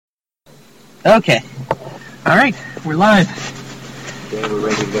Okay. All right, we're live. Okay, we're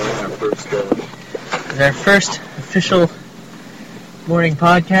ready to go. It's our first official morning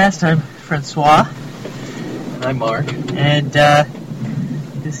podcast. I'm Francois. And I'm Mark. And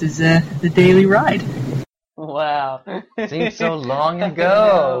this is the Daily Ride. Wow. Seems so long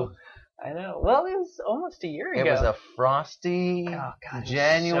ago. I know. Well, it was almost a year ago. It was a frosty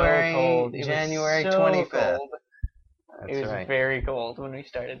January, so cold. January so 25th. Cold. That's it was right. very cold when we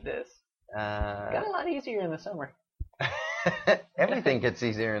started this. Got a lot easier in the summer. Everything gets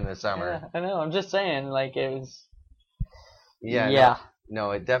easier in the summer. Yeah, I know. I'm just saying, like, it was... Yeah.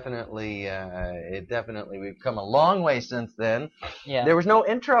 No, it definitely, we've come a long way since then. Yeah. There was no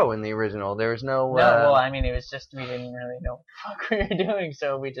intro in the original. There was no... well, I mean, it was just, we didn't really know what the fuck we were doing,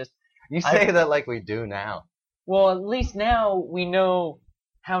 so we just... You say that like we do now. Well, at least now we know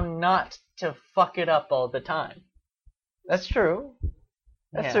how not to fuck it up all the time. That's true.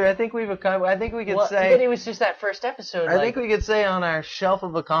 That's Yeah. true. I think we could say... But it was just that first episode. I think we could say on our shelf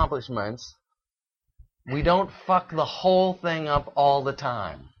of accomplishments, we don't fuck the whole thing up all the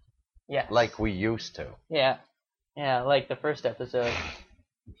time. Yeah. Like we used to. Yeah. Yeah, like the first episode.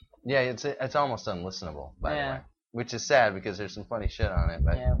 Yeah, it's almost unlistenable, by the Yeah. way. Which is sad because there's some funny shit on it.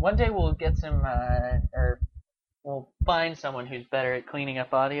 But Yeah. One day we'll get some, or we'll find someone who's better at cleaning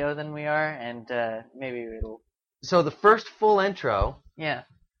up audio than we are, and maybe it'll... So the first full intro, Yeah.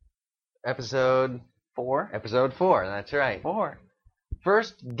 episode 4? Episode 4, that's right. 4.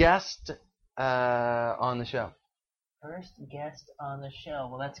 First guest on the show. First guest on the show.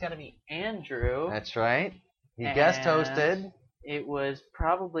 Well, that's got to be Andrew. That's right. He guest hosted. It was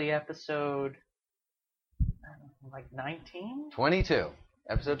probably episode, I don't know, like 19? 22.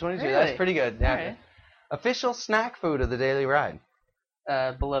 Episode 22. Really? That's pretty good. Yeah. Alright. Official snack food of the Daily Ride.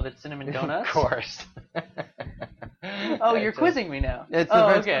 Beloved Cinnamon Donuts? Of course. Oh, you're quizzing me now.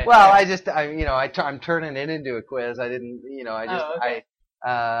 Okay. Well, I'm turning it into a quiz. I didn't,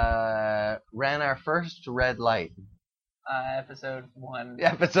 I ran our first red light. Episode 1.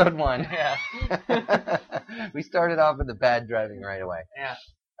 Episode 1. Yeah. We started off with the bad driving right away. Yeah.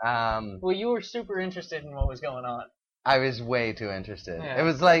 Well, you were super interested in what was going on. I was way too interested. Yeah.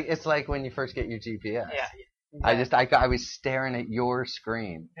 It's like when you first get your GPS. Yeah. I was staring at your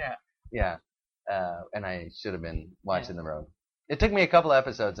screen. Yeah. Yeah. And I should have been watching the road. It took me a couple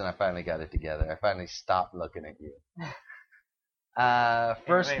episodes and I finally got it together. I finally stopped looking at you.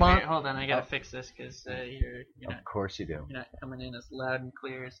 First wait, hold on, I gotta fix this because you're not. Of course you do. You're not coming in as loud and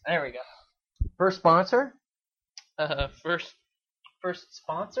clear as. There we go. First sponsor? First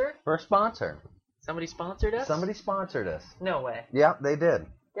sponsor? First sponsor. Somebody sponsored us? Somebody sponsored us. No way. Yeah, they did.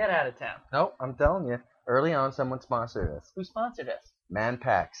 Get out of town. Nope, I'm telling you. Early on, someone sponsored us. Who sponsored us?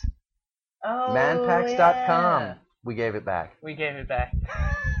 Manpacks. Oh, Manpacks.com. yeah. We gave it back. We gave it back.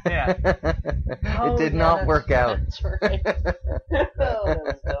 Yeah. It did not work out. That's right. Oh, that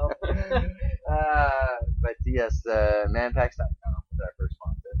was dumb. But yes, Manpacks.com was our first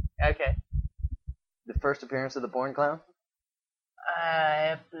sponsor. Okay. The first appearance of the Porn Clown?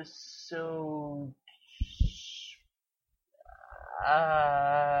 Episode.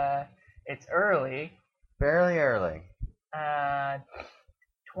 It's early. Fairly early.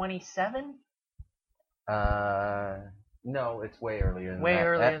 27? No, it's way earlier than Way that.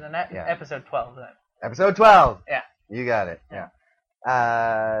 earlier than that? Yeah. Episode 12 then. Episode 12. Yeah. You got it. Yeah.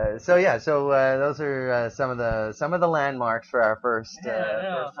 So those are some of the landmarks for our first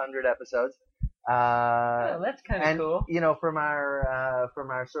 100 episodes. Oh, that's kind of cool. You know, from our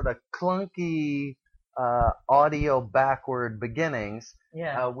sort of clunky audio backward beginnings,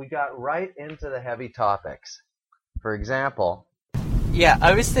 we got right into the heavy topics. For example. Yeah,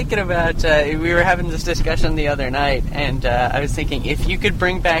 I was thinking about, we were having this discussion the other night, and I was thinking, if you could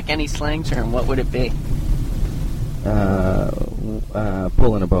bring back any slang term, what would it be?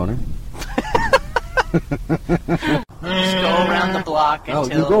 Pulling a boner. Just go around the block until... Oh,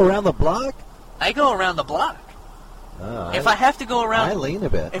 you go around the block? I go around the block. Oh, If I have to go around... I lean a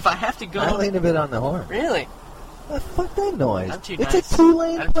bit. If I have to go... I lean a bit on the horn. Really? Fuck that noise. I'm too It's nice. a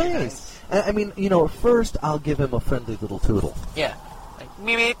two-lane I'm too place. nice. I mean, you know, first I'll give him a friendly little tootle. Yeah. Like,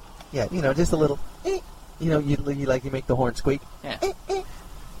 meep, meep. Yeah, you know, just a little... You know, you like you make the horn squeak. Yeah.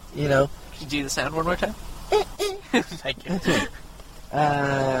 You know. Could you do the sound one more time? Thank you. That's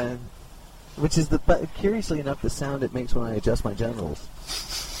right. Which is curiously enough the sound it makes when I adjust my genitals.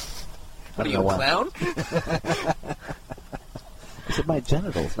 What are you, a clown? I said my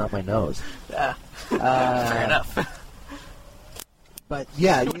genitals, not my nose. Yeah. Fair enough. But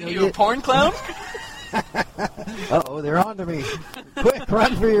yeah, you a porn clown? Uh-oh, they're on to me. Quick,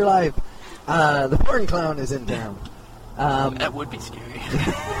 run for your life. The porn clown is in town. That would be scary.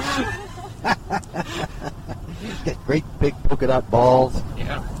 Got great big polka dot balls.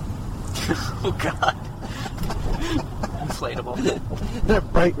 Yeah. Oh, God. Inflatable. And a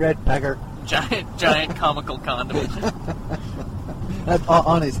bright red pecker. Giant comical condom.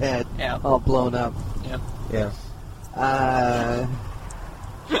 On his head. Yeah. All blown up. Yeah. Yeah.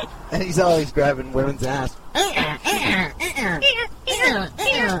 And he's always grabbing women's ass.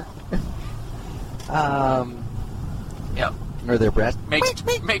 Yep. Or their breast.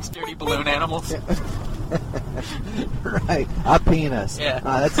 Makes dirty balloon animals. Right. A penis. Yeah.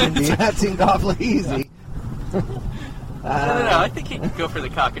 That seemed awfully easy. No. I think he could go for the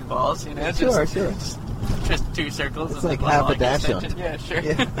cock and balls. You know, Sure. Just 2 circles. It's and like then half one a dash long on. extension. Yeah, sure.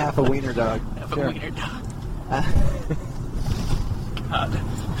 Yeah, half a wiener dog. Half Sure. a wiener dog. God.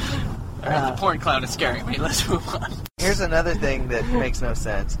 Alright, the porn clown is scaring me. Let's move on. Here's another thing that makes no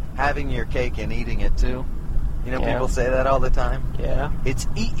sense. Having your cake and eating it too. You know, Yeah. people say that all the time. Yeah. It's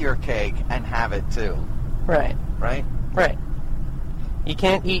eat your cake and have it too. Right. Right? You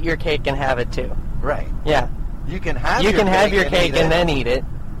can't eat your cake and have it too. Right. Yeah. You can have You your can cake have your and cake eat and it, then eat it.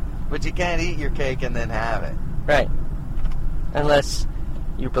 but you can't eat your cake and then have it. Right. Unless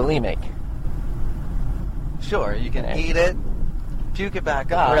you're bulimic. Sure, you can Yeah. eat it, puke it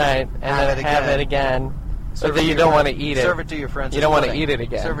back up, Right. And then have it again. Serve But then to you your don't friend- want to eat it. Serve it to your friends. You as don't want to pudding. eat it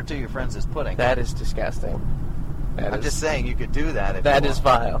again. Serve it to your friends as pudding. That is disgusting. I'm just saying you could do that if That you is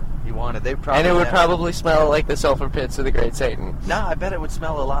want. vile. You wanted. They probably And it would have- probably smell like the sulfur pits of the Great Satan. No, I bet it would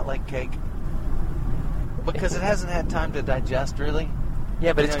smell a lot like cake. Because it hasn't had time to digest, really.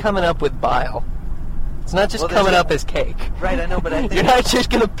 Yeah, but You it's know, coming up with bile. It's not just Well, there's coming a- up as cake. Right, I know, but I think... You're not just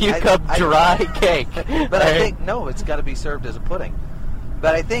going to puke up dry cake. But I think, no, it's got to be served as a pudding.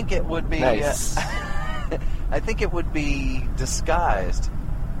 But I think it would be... Nice. I think it would be disguised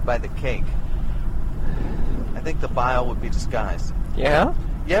by the cake. I think the bile would be disguised. Yeah?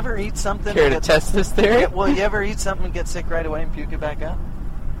 You ever eat something... Care to test this theory? Well, you ever eat something and get sick right away and puke it back up?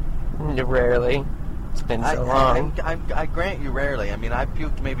 Rarely. It's been so long. I grant you rarely. I mean, I've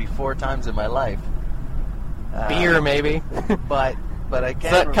puked maybe 4 times in my life. Beer, maybe. But I can't.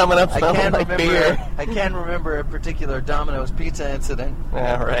 It's not coming up I smelling can't like remember. beer. I can remember a particular Domino's pizza incident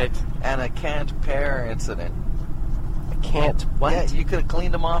Yeah, right. and a canned pear incident. I can't. What? Yeah, you could have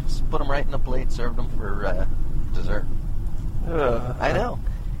cleaned them off, put them right in a plate, served them for dessert. Ugh. I know,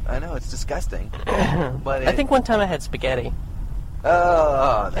 it's disgusting. But I think one time I had spaghetti.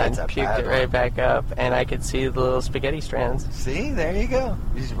 Oh, that's and a puked bad it one. right back up, and I could see the little spaghetti strands. See, there you go.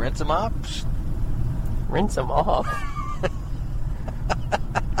 You just rinse them off. Rinse them off.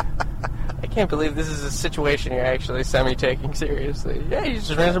 I can't believe this is a situation you're actually semi-taking seriously. Yeah, you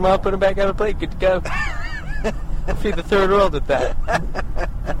just rinse them off, put them back on a plate, good to go. Feed the third world with that.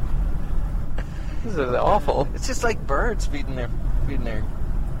 This is awful. It's just like birds feeding their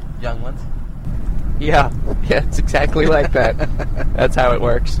young ones. Yeah, it's exactly like that. That's how it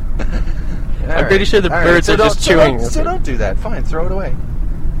works. All pretty sure the birds are just chewing So it. don't do that. Fine, throw it away.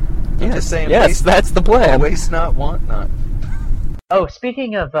 I'm just saying. Yes, waste, that's the plan. waste not, want not. Oh,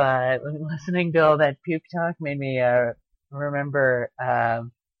 speaking of listening to all that puke talk made me remember I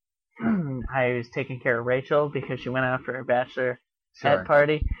was taking care of Rachel because she went out for her bachelor Sure.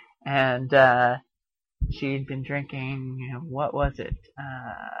 party, and she'd been drinking, what was it?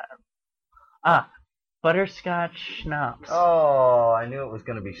 Butterscotch schnapps. Oh, I knew it was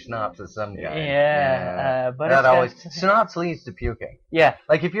going to be schnapps of some guy. Yeah, that butterscotch. always schnapps leads to puking. Yeah,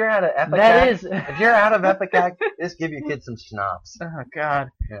 Like if you're out of Epicac, that is. if you're out of Epicac, just give your kid some schnapps. Oh God.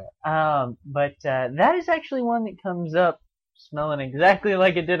 Yeah. But that is actually one that comes up smelling exactly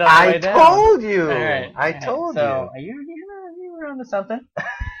like it did on the I way down. told you. All right. I told so you were onto something.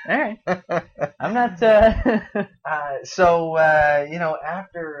 All right. you. I'm not. So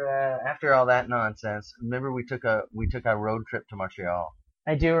after all that nonsense, remember we took a road trip to Montreal,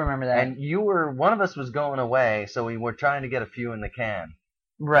 I do remember that. and one of us was going away, so we were trying to get a few in the can.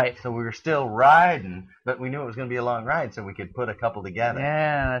 Right. So we were still riding, but we knew it was going to be a long ride, so we could put a couple together.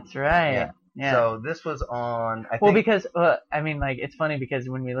 Yeah, that's right. Yeah. Yeah. So this was on. I Well, think, because it's funny because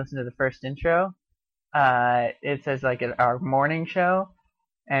when we listen to the first intro, it says like our morning show,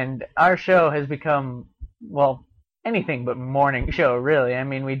 and our show has become anything but morning show, really. I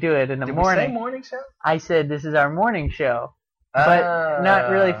mean, we do it in the did morning. we say morning show? I said this is our morning show, but not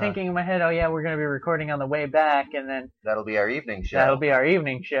really thinking in my head, oh yeah, we're going to be recording on the way back, and then That'll be our evening show. that'll be our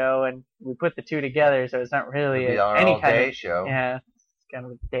evening show, and we put the two together, so it's not really It'll be our any all kind day of show. yeah, it's kind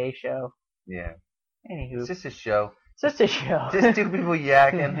of a day show. Yeah. Anywho, It's just a show. it's just a show. Just two people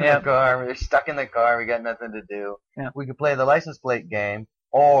yakking in the Yep. car. We're stuck in the car. We got nothing to do. Yeah. We could play the license plate game,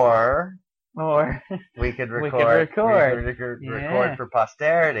 or Or we could record. record For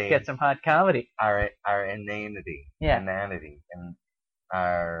posterity. Get some hot comedy. Our inanity. Yeah. Inanity. And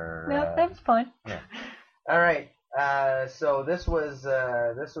our... No, that's fine. Yeah. All right. So this was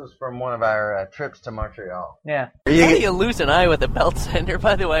from one of our trips to Montreal. Yeah. How do you lose an eye with a belt sander,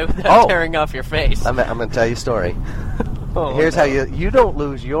 by the way, without tearing off your face? I'm going to tell you a story. Here's how you don't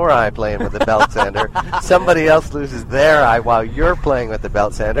lose your eye playing with the belt sander. Somebody else loses their eye while you're playing with the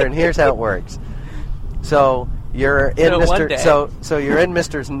belt sander, and here's how it works. So you're in So you're in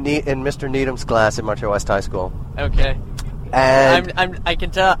Mr. Needham's class at Montreal West High School. Okay. And I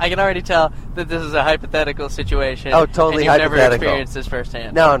can already tell that this is a hypothetical situation. Oh, totally and you've hypothetical. Never experienced this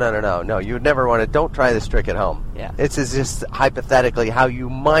firsthand. No. You would never want to. Don't try this trick at home. Yeah. It's just hypothetically how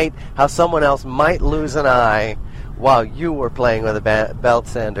someone else might lose an eye while you were playing with a belt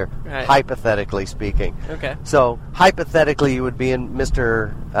sander. Right. Hypothetically speaking. Okay. So hypothetically, you would be in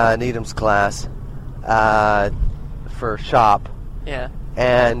Mr. Needham's class for shop. Yeah.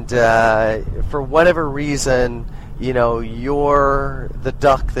 And for whatever reason, the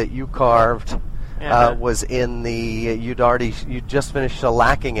duck that you carved was in you'd just finished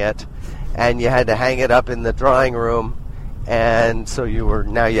shellacking it, and you had to hang it up in the drawing room, and so you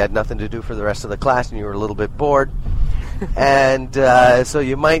had nothing to do for the rest of the class, and you were a little bit bored, and so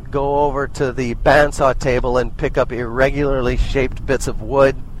you might go over to the bandsaw table and pick up irregularly shaped bits of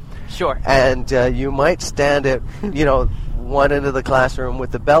wood. Sure. And you might stand at one end of the classroom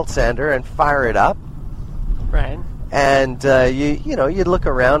with the belt sander and fire it up. Right. And you'd look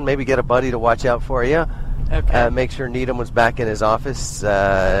around, maybe get a buddy to watch out for you. Okay. Make sure Needham was back in his office,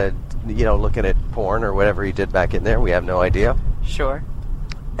 looking at porn or whatever he did back in there. We have no idea. Sure.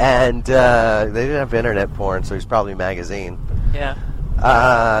 And they didn't have internet porn, so he's probably magazine. Yeah.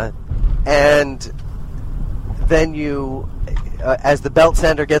 And then you, as the belt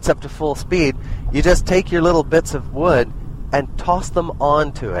sander gets up to full speed, you just take your little bits of wood and toss them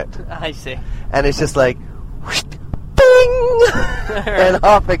onto it. I see. And it's just like, whoosh, bing! And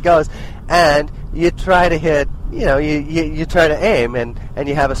off it goes. And you try to hit, you try to aim, and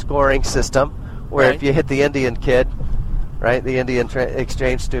you have a scoring system where if you hit the Indian kid, right, the Indian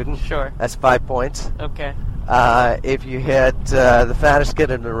exchange student, sure, that's 5 points. Okay. If you hit the fattest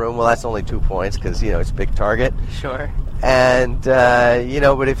kid in the room, well, that's only 2 points because, it's a big target. Sure. And,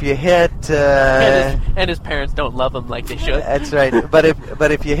 but if you hit... and his parents don't love him like they should. That's right. But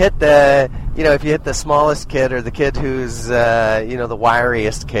if you hit if you hit the smallest kid or the kid who's, the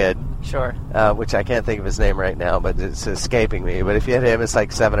wiriest kid... Sure. Which I can't think of his name right now, but it's escaping me. But if you hit him, it's like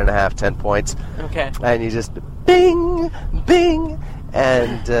 7.5, 10 points. Okay. And you just bing, bing...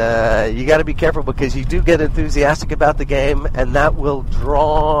 And you got to be careful because you do get enthusiastic about the game, and that will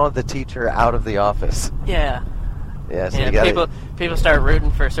draw the teacher out of the office. Yeah. Yeah. So people start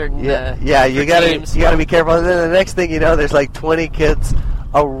rooting for certain. You got to be careful. And then the next thing you know, there's like 20 kids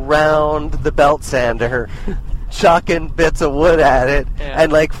around the belt sander, chucking bits of wood at it,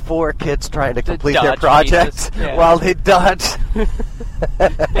 and like 4 kids trying to complete their project while they dodge.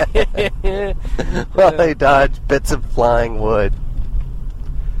 While they dodge bits of flying wood.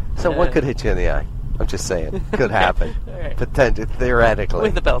 So one could hit you in the eye. I'm just saying. Could happen. Right. Potentially, theoretically.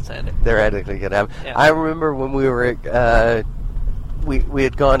 With the belt sander. Theoretically could happen. Yeah. I remember when we were, we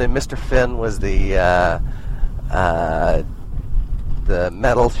had gone and Mr. Finn was the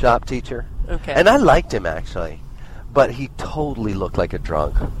metal shop teacher. Okay. And I liked him, actually. But he totally looked like a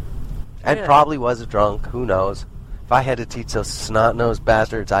drunk. And probably was a drunk. Who knows? If I had to teach those snot-nosed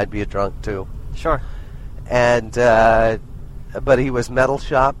bastards, I'd be a drunk, too. Sure. And, but he was metal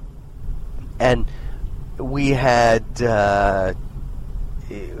shop. And we had they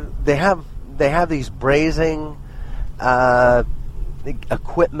have these brazing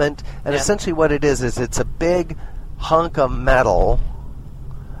equipment, and essentially what it is it's a big hunk of metal,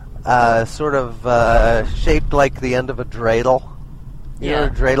 sort of shaped like the end of a dreidel. You know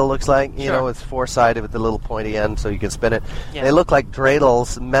what a dreidel looks like? You know, it's 4-sided with the little pointy end so you can spin it. Yeah. They look like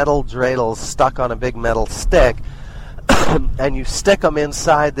dreidels, metal dreidels stuck on a big metal stick, and you stick them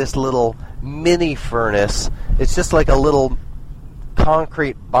inside this little mini furnace. It's just like a little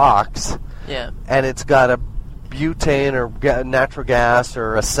concrete box. Yeah. And it's got a butane or natural gas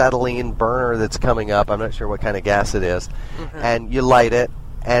or acetylene burner that's coming up. I'm not sure what kind of gas it is. Mm-hmm. And you light it,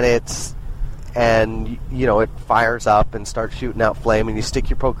 and it fires up and starts shooting out flame, and you stick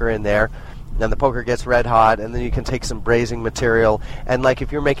your poker in there, and the poker gets red hot, and then you can take some brazing material, and like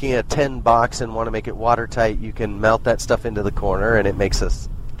if you're making a tin box and want to make it watertight, you can melt that stuff into the corner, and it makes a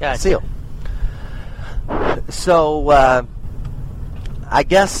seal. So I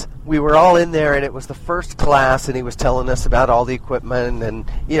guess we were all in there, and it was the first class, and he was telling us about all the equipment, and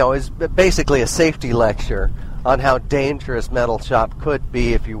it was basically a safety lecture on how dangerous metal shop could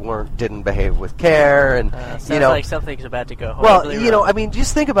be if you didn't behave with care, and sounds like something's about to go horribly wrong. Well, I mean,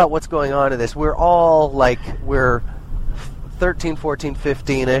 just think about what's going on in this. We're all we're 13, 14,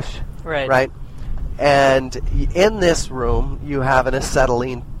 15-ish, right? And in this room, you have an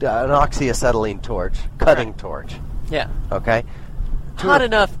oxyacetylene torch, cutting torch. Yeah. Okay. Hot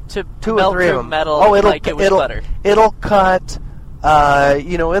enough to melt through metal like it was butter. It'll cut.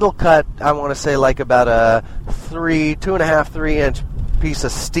 It'll cut. I want to say like about a 2.5, 3 inch piece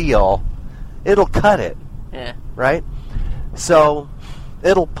of steel. It'll cut it. Yeah. Right. So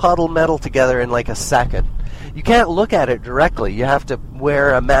it'll puddle metal together in like a second. You can't look at it directly. You have to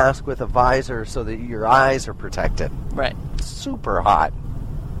wear a mask with a visor so that your eyes are protected. Right. Super hot.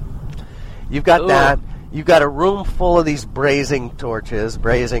 You've got that. You've got a room full of these brazing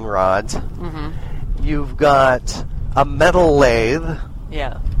rods. Mm-hmm. You've got a metal lathe.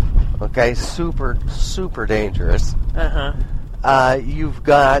 Yeah. Okay, super, super dangerous. Uh-huh. You've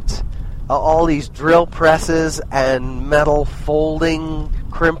got all these drill presses and metal folding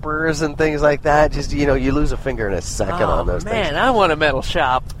crimpers and things like that. Just, you lose a finger in a second on those things. Man, I want a metal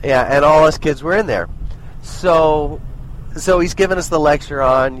shop. Yeah, and all us kids were in there. So he's giving us the lecture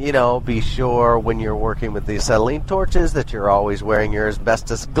on, be sure when you're working with the acetylene torches that you're always wearing your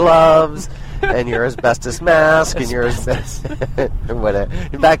asbestos gloves and your asbestos mask and your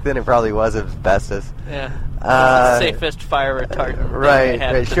whatever. Back then it probably was asbestos. Yeah. The safest fire retardant.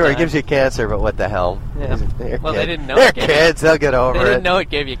 Right. Sure, it gives you cancer, but what the hell? Yeah. They didn't know. They're kids. They'll get over it. They didn't know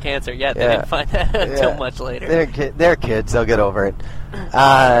it gave you cancer yet. They didn't find that until much later. They're kids. They'll get over it.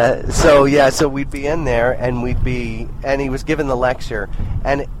 So we'd be in there, and he was giving the lecture,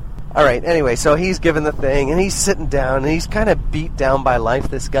 and all right. Anyway, so he's giving the thing, and he's sitting down, and he's kind of beat down by life.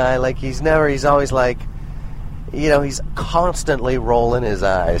 This guy, he's always like, he's constantly rolling his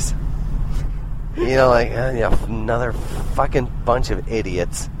eyes. Another fucking bunch of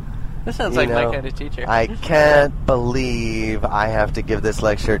idiots. This sounds like my kind of teacher. I can't believe I have to give this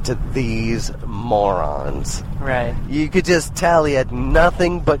lecture to these morons. Right. You could just tell he had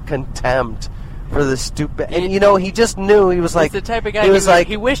nothing but contempt for the stupid. And he just knew. He was like, he's the type of guy.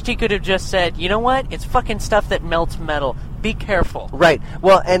 He wished he could have just said, "You know what? It's fucking stuff that melts metal. Be careful." Right.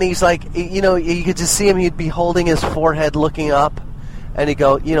 Well, and he's like, you could just see him. He'd be holding his forehead, looking up, and he'd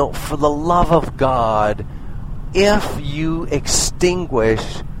go, for the love of God, if you extinguish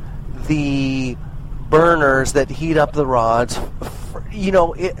the burners that heat up the rods, for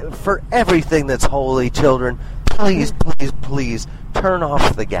everything that's holy, children, please, please, please turn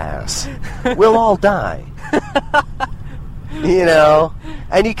off the gas. We'll all die.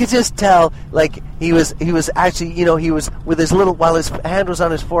 And you could just tell, he was actually, he was with his while his hand was on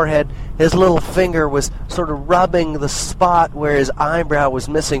his forehead, his little finger was sort of rubbing the spot where his eyebrow was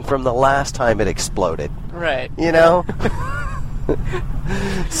missing from the last time it exploded. Right.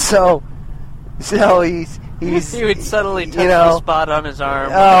 So he would subtly touch the spot on his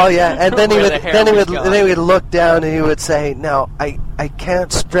arm. Oh yeah, and then he would look down and he would say, "Now I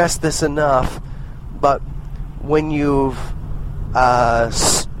can't stress this enough, but when you've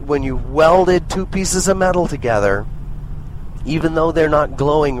welded two pieces of metal together, even though they're not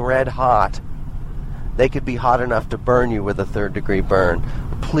glowing red hot, they could be hot enough to burn you with a 3rd-degree burn.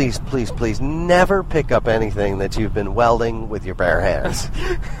 Please, please, please, never pick up anything that you've been welding with your bare hands."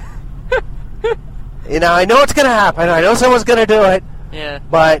 I know it's going to happen. I know someone's going to do it. Yeah.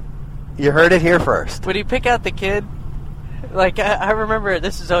 But you heard it here first. Would he pick out the kid? I remember,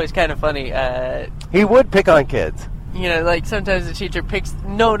 this is always kind of funny. He would pick on kids. Sometimes the teacher picks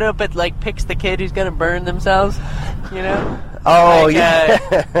the kid who's going to burn themselves, Oh,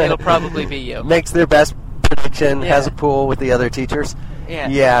 yeah. It'll probably be you. Makes their best prediction, has a pool with the other teachers. Yeah.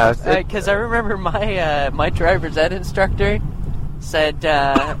 Yeah. Because I remember my driver's ed instructor said,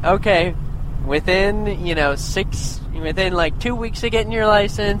 okay, within 2 weeks of getting your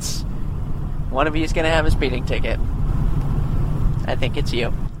license, one of you is going to have a speeding ticket. I think it's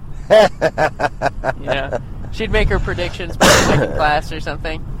you. She'd make her predictions by the second class or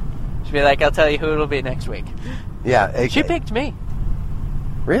something. She'd be like, "I'll tell you who it'll be next week." Yeah. Okay. She picked me.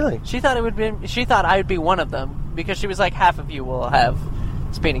 Really? She thought I would be one of them because she was like, half of you will have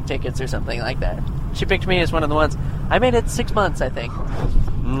speeding tickets or something like that. She picked me as one of the ones. I made it 6 months, I think.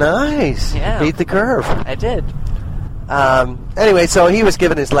 Nice. Yeah. Beat the curve. I did. Anyway, so he was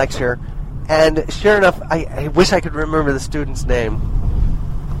giving his lecture, and sure enough, I wish I could remember the student's name.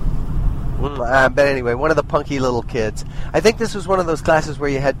 But anyway, one of the punky little kids. I think this was one of those classes where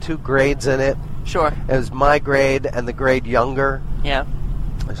you had 2 grades in it. Sure. It was my grade and the grade younger. Yeah.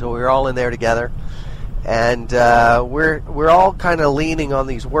 So we were all in there together. And we're all kind of leaning on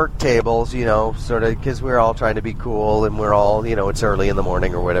these work tables, sort of, because we're all trying to be cool, and we're all, it's early in the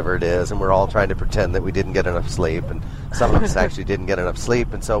morning or whatever it is, and we're all trying to pretend that we didn't get enough sleep, and some of us actually didn't get enough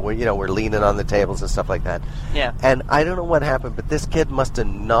sleep, and so we're leaning on the tables and stuff like that. Yeah. And I don't know what happened, but this kid must have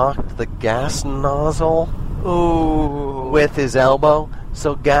knocked the gas nozzle with his elbow,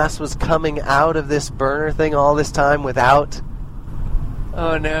 so gas was coming out of this burner thing all this time without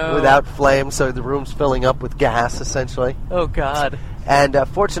flame, so the room's filling up with gas, essentially. Oh, God. And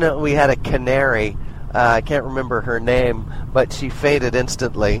fortunately, we had a canary. I can't remember her name, but she faded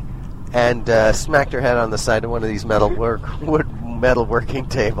instantly and smacked her head on the side of one of these metalworking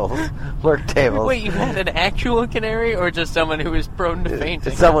tables. Work tables. Wait, you had an actual canary, or just someone who was prone to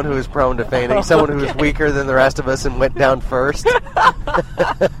fainting? Someone who was prone to fainting. Someone who was weaker than the rest of us and went down first.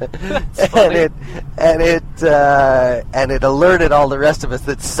 and it alerted all the rest of us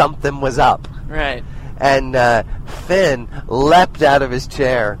that something was up. Right. And Finn leapt out of his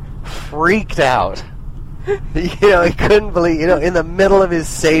chair, freaked out. He couldn't believe, in the middle of his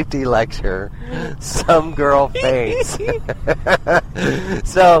safety lecture, some girl faints.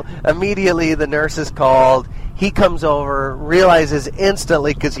 So immediately the nurse is called. He comes over, realizes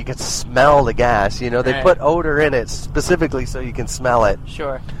instantly, because he could smell the gas. They put odor in it specifically so you can smell it.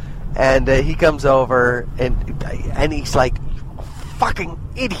 Sure. And he comes over, and he's like, fucking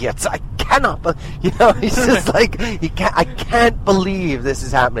idiots! I cannot, he's just like, I can't believe this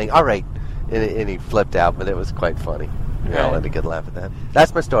is happening. All right. And he flipped out, but it was quite funny. We all had a good laugh at that.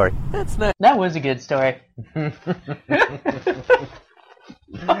 That's my story. That's nice. That was a good story.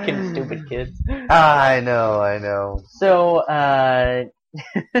 Fucking stupid kids. I know. So, yeah,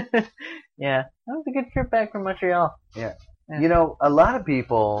 that was a good trip back from Montreal. Yeah. A lot of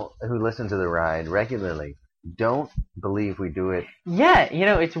people who listen to the ride regularly don't believe we do it. Yeah,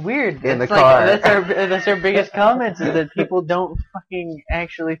 it's weird. In the car. That's our biggest comments, is that people don't fucking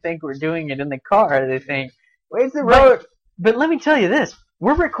actually think we're doing it in the car. They think, where's the road? But let me tell you this.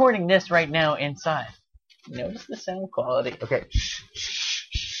 We're recording this right now inside. Notice the sound quality. Okay.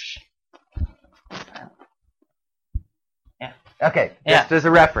 Yeah. Okay. Yeah. Just as a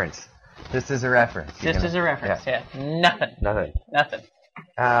reference. Just as a reference. Yeah. Nothing.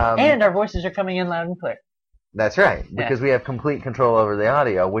 And our voices are coming in loud and clear. That's right, because we have complete control over the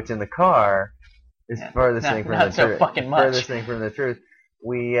audio, which in the car is furthest thing from the truth. Fucking much. Furthest thing from the truth.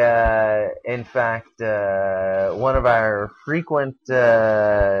 We, in fact, one of our frequent,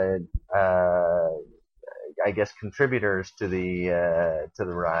 I guess, contributors to the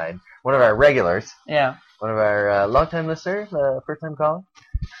ride, one of our regulars. Yeah. One of our long-time listeners, first-time caller.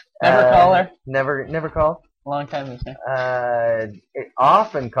 Never caller. Never called. Long time listener. It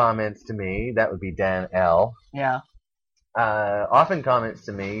often comments to me, that would be Dan L. Yeah. Often comments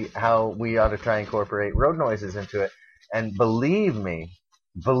to me how we ought to try and incorporate road noises into it. And believe me,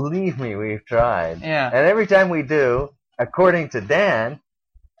 we've tried. Yeah. And every time we do, according to Dan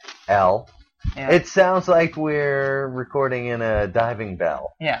L, it sounds like we're recording in a diving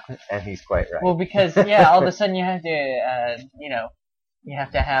bell. Yeah. And he's quite right. Well, because, all of a sudden you have to, you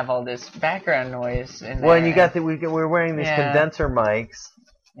have to have all this background noise in there. Well, and you got we're wearing these condenser mics.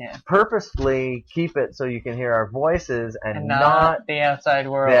 Yeah. Purposefully keep it so you can hear our voices and not the outside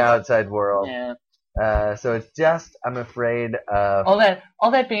world. The outside world. Yeah. So it's just, I'm afraid of...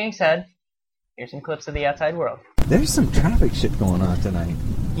 All that being said, here's some clips of the outside world. There's some traffic shit going on tonight.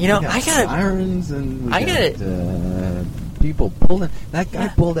 I got sirens and we got people pulling. That guy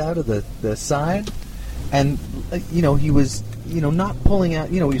pulled out of the side, and he was not pulling out.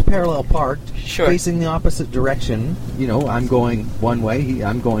 He was parallel parked, facing the opposite direction. I'm going one way.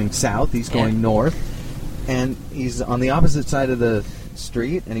 I'm going south. He's going north, and he's on the opposite side of the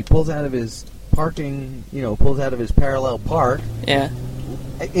street. And he pulls out of his parking. Pulls out of his parallel park. Yeah.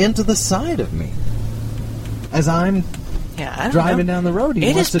 Into the side of me. As I'm driving down the road,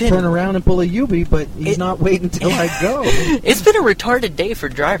 he wants to turn around and pull a U-B, but he's not waiting until I go. It's been a retarded day for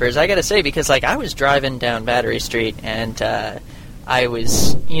drivers, I gotta say, because I was driving down Battery Street, and I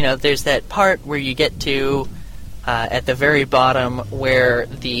was, there's that part where you get to at the very bottom where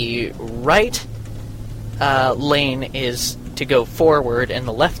the right lane is to go forward and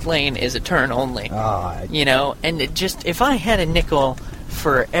the left lane is a turn only. And it just, if I had a nickel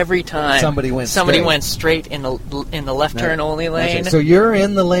for every time somebody went straight in the left turn only lane. Right. So you're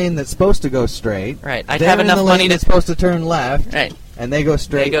in the lane that's supposed to go straight. Right. I'd have enough money that's supposed to turn left. Right. And they go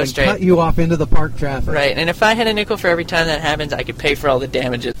straight. Cut you off into the parked traffic. Right. And if I had a nickel for every time that happens, I could pay for all the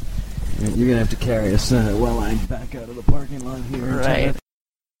damages. You're gonna have to carry us while I'm back out of the parking lot here. Right.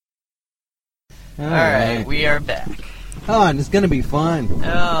 All right. We are back. on, it's going to be fun.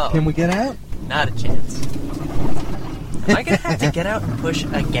 Oh. Can we get out? Not a chance. Am I going to have to get out and push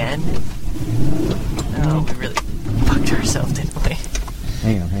again? Oh, we really fucked ourselves, didn't we?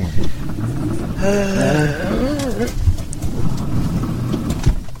 Hang on.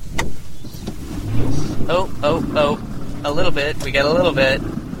 Oh. A little bit. We got a little bit.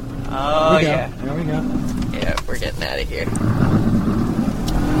 Oh, yeah. There we go. Yeah, we're getting out of here.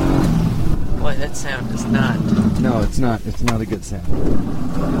 Boy, that sound is not... No, it's not. It's not a good sound.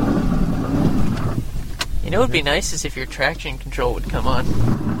 You know what would be nice is if your traction control would come on.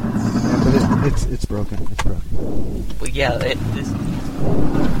 Yeah, but it's broken. It's broken. Well, yeah, it is...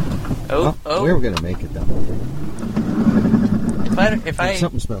 Oh. We're going to make it, though. If I...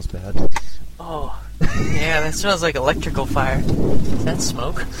 Something smells bad. Oh. Yeah, that smells like electrical fire. Is that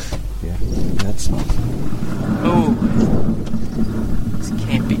smoke? Yeah, that's smoke. Oh. This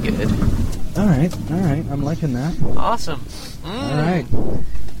can't be good. All right. I'm liking that. Awesome. All right.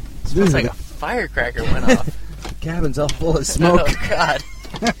 It smells like a firecracker went off. The cabin's all full of smoke. Oh, God.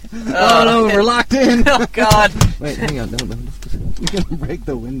 Oh, no, we're locked in. Oh, God. Wait, hang on. No. We're going to break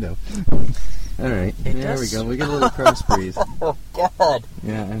the window. All right. There we go. We get a little cross breeze. Oh, God.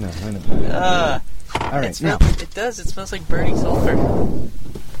 Yeah, I know. All right, now. It does. It smells like burning sulfur. All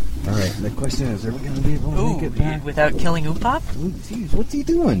right. The question is, are we going to be able to make it back? Without killing Oopop? Ooh, geez, what's he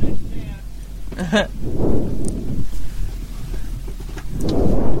doing?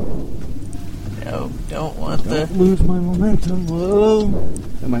 No, don't want Don't lose my momentum. Whoa.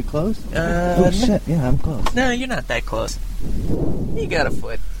 Am I close? Oh, shit. Yeah, I'm close. No, you're not that close. You got a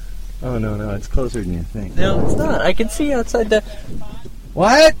foot. Oh, no. It's closer than you think. No, it's not. I can see outside the...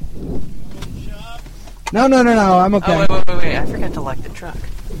 What? No. I'm okay. Oh, wait. I forgot to lock the truck.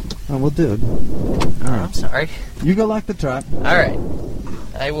 Oh, well, dude. All right. I'm sorry. You go lock the truck. All right.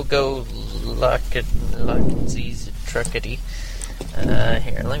 I will go lock these truckity.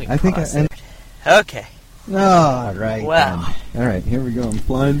 Here, let me pause it. Okay. All right. Wow. All right, here we go. I'm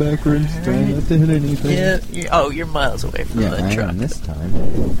flying backwards, trying not to hit anything. Yeah. You're miles away from the truck. Yeah, I am this time.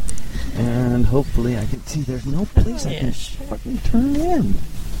 And hopefully I can see there's no place I can fucking turn in.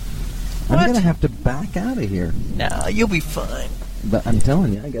 What? I'm going to have to back out of here. No, you'll be fine. But I'm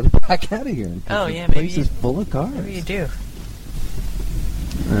telling you, I got to back out of here. Oh, yeah, maybe. The place is full of cars. Maybe you do.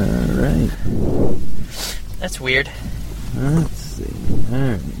 All right. That's weird. Let's see. All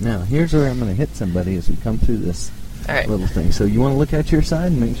right. Now, here's where I'm going to hit somebody as we come through this little thing. So you want to look at your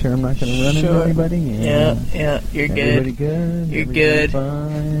side and make sure I'm not going to run into anybody? Yeah. You're good. Everybody good? You're good.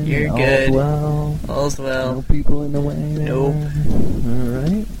 Fine? You're All's good. well? All's well. No people in the way there? Nope. All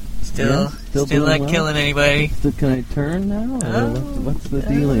right. Still not killing anybody. So can I turn now? What's the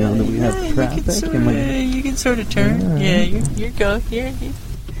dealio? Do we have traffic? You can sort of turn. Yeah, you're going.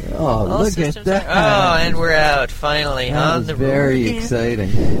 Oh, look at that. Oh, and we're out, finally. That was very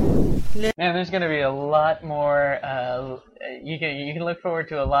exciting. Man, there's going to be a lot more... you can look forward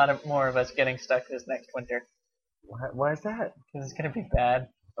to a lot more of us getting stuck this next winter. Why is that? Because it's going to be bad.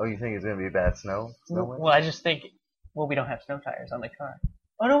 Oh, you think it's going to be bad snow? Well, I just think... Well, we don't have snow tires on the car.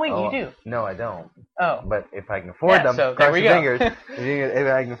 Oh, no, wait, you do. No, I don't. Oh. But if I can afford them, so cross your fingers, if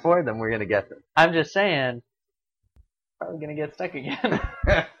I can afford them, we're going to get them. I'm just saying, probably going to get stuck again.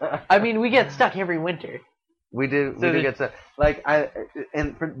 I mean, we get stuck every winter. We do get stuck. Like,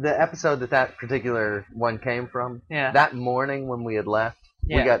 and for the episode that particular one came from, that morning when we had left,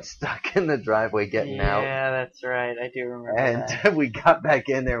 we got stuck in the driveway getting out. Yeah, that's right. I do remember that. And we got back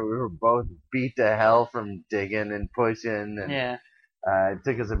in there. We were both beat to hell from digging and pushing. And, it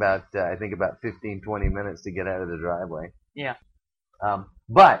took us about 15, 20 minutes to get out of the driveway. Yeah.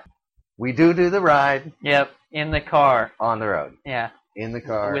 But we do the ride. Yep, in the car. On the road. Yeah. In the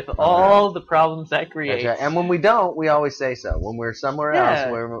car. With all the problems that creates. Right. And when we don't, we always say so. When we're somewhere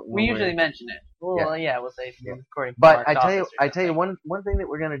else, we usually mention it. Well, we'll say according to But I tell you one thing that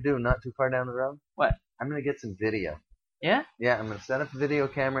we're gonna do not too far down the road. What? I'm gonna get some video. Yeah? Yeah, I'm gonna set up a video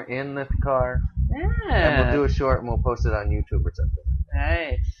camera in the car. Yeah. And we'll do a short and we'll post it on YouTube or something.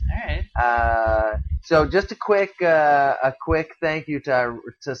 Nice. All right. So just a quick thank you to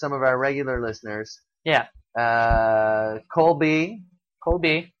some of our regular listeners. Yeah. Colby.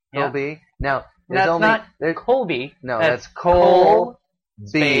 Yeah. Now, not Colby. No, that's Cole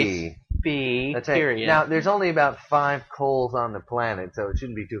B. B. That's period. Right. Now, there's only about 5 Coles on the planet, so it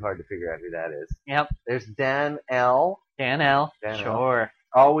shouldn't be too hard to figure out who that is. Yep. There's Dan L. Sure.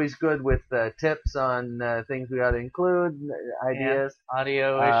 Always good with tips on things we ought to include, ideas. Yeah.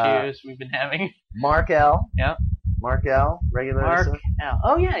 Audio issues we've been having. Mark L. Yep. Mark L. Regular. Mark L.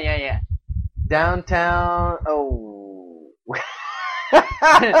 Oh, yeah. Downtown. Oh.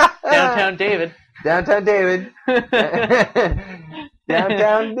 Downtown David. Downtown David.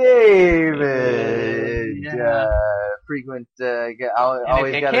 Downtown David. Yeah. Frequent. If you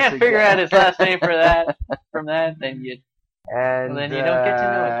can't figure out his last name from that, then you don't get to know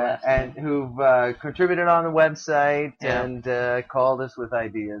his last name. And who've contributed on the website and called us with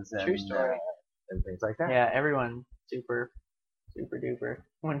ideas and, True story. And things like that. Yeah, everyone super duper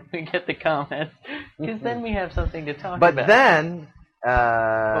when we get the comments, because then we have something to talk about. But then,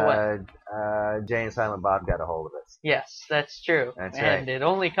 Jay and Silent Bob got a hold of us. Yes, that's true. That's and right. it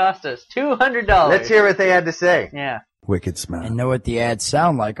only cost us $200. Let's hear what they had to say. Yeah. Wicked smell. And know what the ads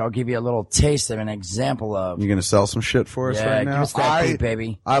sound like. I'll give you a little taste of an example of. You gonna sell some shit for us right now? Give us that beat,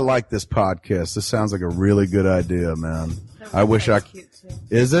 baby. I like this podcast. This sounds like a really good idea, man. I wish I...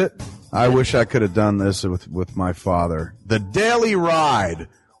 Is it? I wish I could have done this with my father. The Daily Ride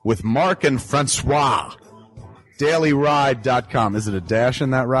with Mark and Francois. DailyRide.com. Is it a dash in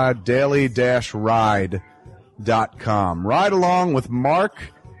that ride? Daily-ride.com. Ride along with Mark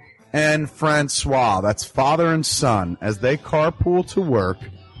and Francois. That's father and son as they carpool to work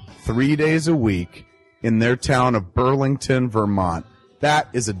 3 days a week in their town of Burlington, Vermont. That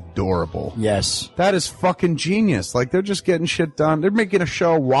is adorable. Yes. That is fucking genius. Like, they're just getting shit done. They're making a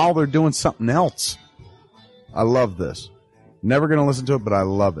show while they're doing something else. I love this. Never going to listen to it, but I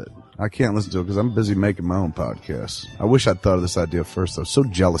love it. I can't listen to it because I'm busy making my own podcast. I wish I'd thought of this idea first. I was so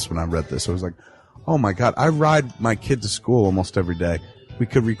jealous when I read this. I was like, oh my God, I ride my kid to school almost every day. We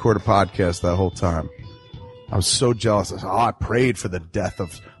could record a podcast that whole time. I was so jealous. I prayed for the death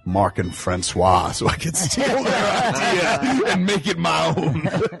of Mark and Francois so I could steal their idea and make it my own.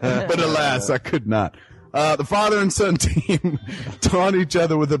 But alas, I could not. The father and son team taunt each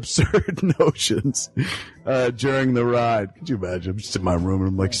other with absurd notions during the ride. Could you imagine? I'm just in my room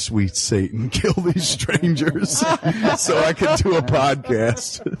and I'm like, sweet Satan, kill these strangers so I can do a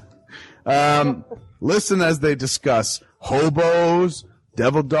podcast. Listen as they discuss hobos,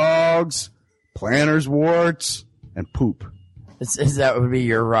 devil dogs, planner's warts, and poop. Is that would be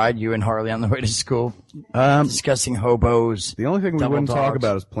your ride, you and Harley on the way to school? Discussing hobos. The only thing we wouldn't talk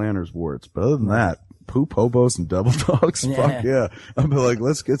about is planner's warts. But other than that, poop, hobos, and devil dogs? Yeah. Fuck yeah. I'd be like,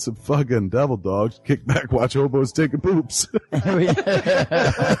 let's get some fucking devil dogs, kick back, watch hobos taking poops. Covers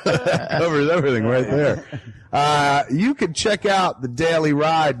everything right there. You can check out the Daily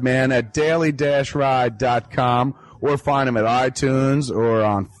Ride, man, at daily-ride.com or find them at iTunes or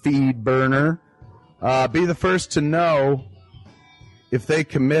on FeedBurner. Be the first to know if they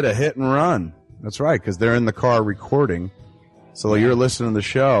commit a hit and run. That's right, because they're in the car recording. So you're listening to the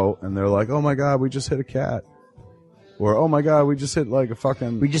show, and they're like, oh, my God, we just hit a cat. Or, oh, my God, we just hit like a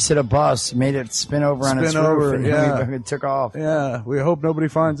fucking... We just hit a bus, made it spin over on its roof, and it took off. Yeah, we hope nobody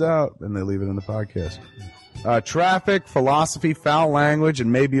finds out. And they leave it in the podcast. Traffic, philosophy, foul language,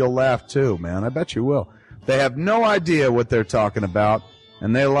 and maybe you'll laugh too, man. I bet you will. They have no idea what they're talking about,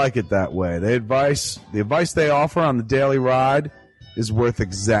 and they like it that way. The advice they offer on the Daily Ride is worth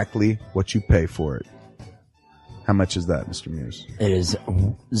exactly what you pay for it. How much is that, Mr. Muse? It is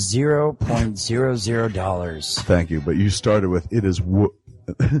 $0.00. Thank you, but you started with it is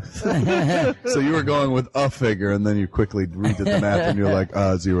so you were going with a figure, and then you quickly redid the math, and you're like,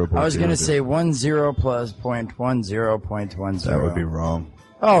 0. I was going to say 10 plus 0.10.10. That would be wrong.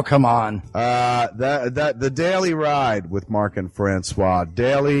 Oh, come on. The Daily Ride with Mark and Francois,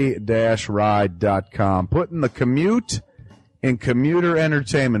 daily-ride.com. Putting the commute in commuter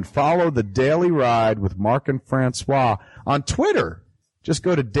entertainment. Follow the Daily Ride with Mark and Francois on Twitter. Just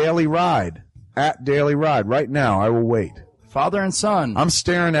go to Daily Ride, at Daily Ride. Right now, I will wait. Father and son. I'm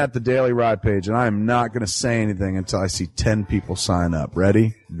staring at the Daily Ride page, and I am not going to say anything until I see 10 people sign up.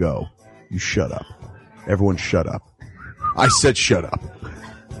 Ready? Go. You shut up. Everyone shut up. I said shut up.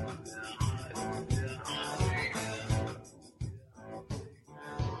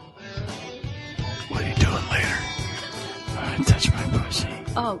 What are you doing later? Touch my pussy.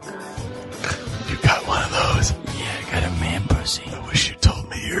 Oh, God. You got one of those? Yeah, I got a man pussy. I wish you told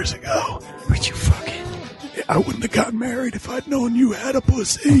me years ago. Would you fuck it? I wouldn't have gotten married if I'd known you had a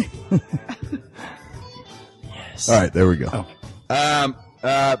pussy. Yes. All right, there we go. Oh.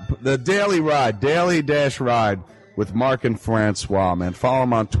 The Daily Ride, daily-ride with Mark and Francois, man. Follow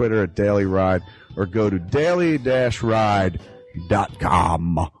them on Twitter at Daily Ride or go to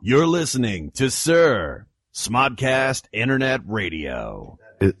daily-ride.com. You're listening to Sir Smodcast Internet Radio.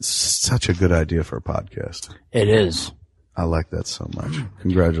 It's such a good idea for a podcast. It is. I like that so much.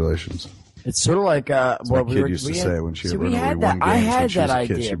 Congratulations. It's sort of like what my kid used to say when she had run away games. I had that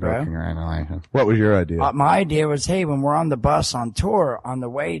idea, bro. What was your idea? My idea was, hey, when we're on the bus on tour, on the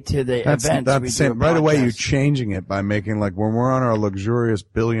way to the events, that's the same. Right away, you're changing it by making like when we're on our luxurious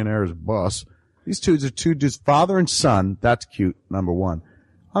billionaire's bus. These two are just father and son. That's cute. Number one.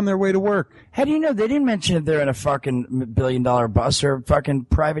 On their way to work. How do you know? They didn't mention if they're in a fucking $1 billion bus or a fucking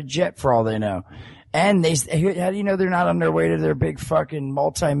private jet for all they know. And how do you know they're not on their way to their big fucking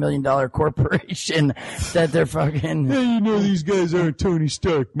multi-million-dollar corporation that they're fucking... Yeah, you know these guys aren't Tony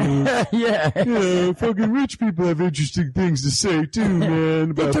Stark, man. Yeah. Yeah, fucking rich people have interesting things to say, too,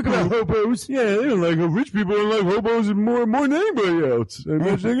 man. They talk about hobos. Yeah, they don't like rich people don't like hobos more than anybody else. I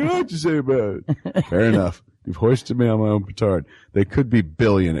have nothing else to say about it. Fair enough. You've hoisted me on my own petard. They could be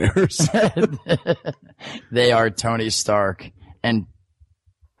billionaires. They are Tony Stark and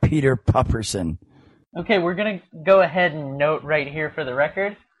Peter Pupperson. Okay, we're going to go ahead and note right here for the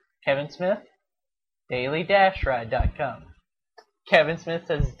record, Kevin Smith, daily-ride.com. Kevin Smith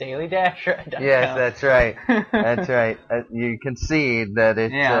says daily-ride.com. Yes, that's right. That's right. You concede that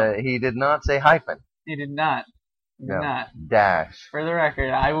he did not say hyphen. He did not. Dash. For the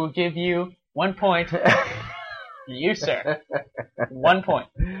record, I will give you 1 point. You, sir. 1 point.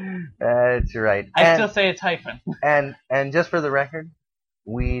 That's right. I still say it's hyphen. And just for the record,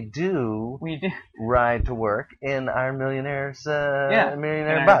 we do ride to work in our millionaire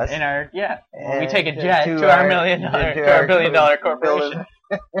bus. We take a jet to our $1 billion corporation.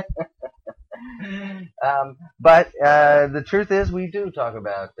 But the truth is, we do talk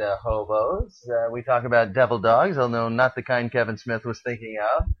about hobos. We talk about devil dogs, although not the kind Kevin Smith was thinking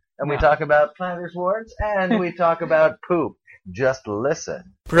of. And we talk about planters warts, and we talk about poop. Just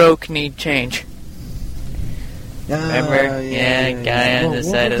listen. Broke, need change. Remember? Guy on the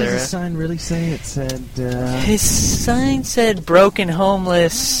side of the road. What does the sign really say? It said... His sign said broken,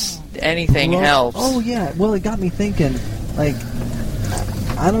 homeless, anything helps. Oh, yeah. Well, it got me thinking, like,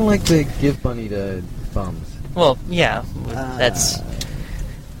 I don't like to give money to bums. Well, yeah. That's...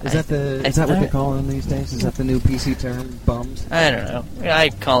 Is that what they call them these days? Is that the new PC term, bums? I don't know. I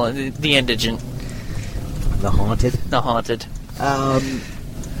call it the indigent. The haunted? The haunted. I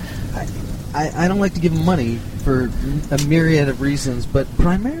don't like to give them money for a myriad of reasons, but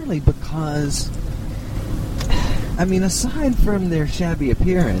primarily because, I mean, aside from their shabby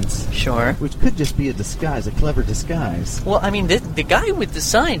appearance, sure, which could just be a disguise, a clever disguise. Well, I mean, the guy with the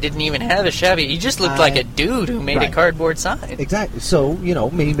sign didn't even have a shabby. He just looked like a dude who made a cardboard sign. Exactly. So,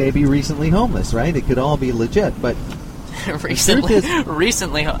 maybe recently homeless, right? It could all be legit, but...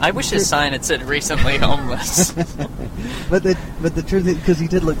 recently, I wish his sign had said recently homeless. but the truth is, because he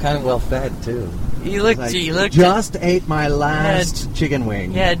did look kind of well fed too. He looked just ate my last chicken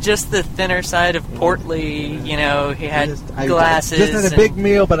wing. Yeah, just the thinner side of portly. He had glasses. I just had a big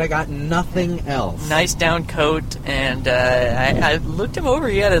meal, but I got nothing else. Nice down coat, and I looked him over.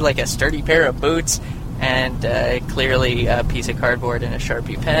 He had a sturdy pair of boots, and clearly a piece of cardboard and a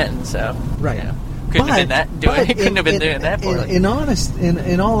Sharpie pen. So right. Couldn't have been doing that poorly. In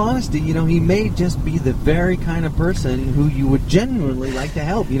all honesty, he may just be the very kind of person who you would genuinely like to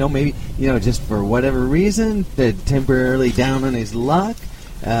help. Maybe just for whatever reason, temporarily down on his luck.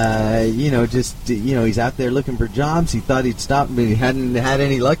 He's out there looking for jobs. He thought he'd stop, but he hadn't had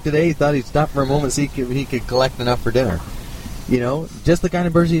any luck today. He thought he'd stop for a moment so he could collect enough for dinner. Just the kind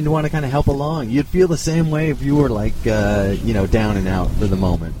of person you'd want to kind of help along. You'd feel the same way if you were down and out for the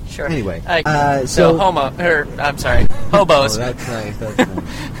moment. Sure. Anyway, I'm sorry, hobos. Oh, that's nice.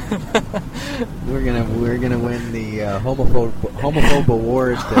 We're gonna win the homophobe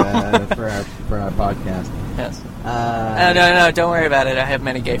award for our podcast. Yes. No, don't worry about it. I have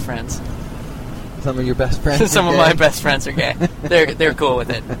many gay friends. Some of your best friends. Some of my best friends are gay. They're cool with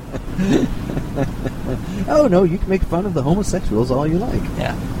it. Oh no, you can make fun of the homosexuals all you like.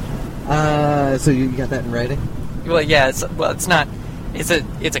 Yeah. So you got that in writing? Well, yeah. It's not. It's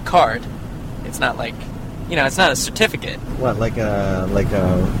a card. It's not like, it's not a certificate. What, like a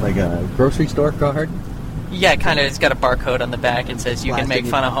grocery store card? Yeah, kind of. It's got a barcode on the back. It says you can make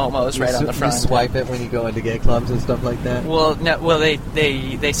fun of homos right on the front. You swipe it when you go into gay clubs and stuff like that. Well, no. Well,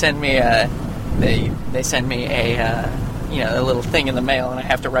 they send me a little thing in the mail, and I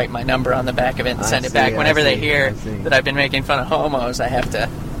have to write my number on the back of it and send it back. Whenever they hear that I've been making fun of homos, I have to.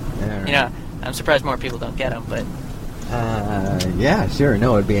 I'm surprised more people don't get them, but. Yeah, sure.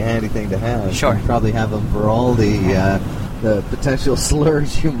 No, it'd be a handy thing to have. Sure. You'd probably have them for all the potential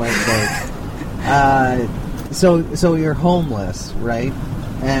slurs you might make. So you're homeless, right?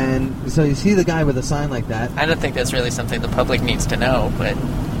 And so you see the guy with a sign like that. I don't think that's really something the public needs to know, but...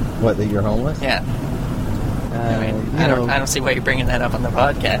 What, that you're homeless? Yeah. I don't see why you're bringing that up on the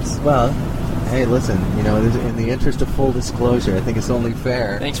podcast. Well, hey, listen, in the interest of full disclosure, I think it's only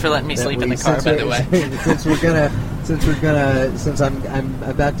fair. Thanks for letting me sleep in the car, by the way. Since I'm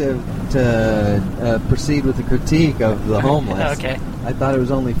about to proceed with the critique of the homeless. Okay. I thought it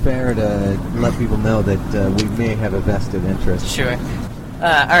was only fair to let people know that we may have a vested interest. Sure. All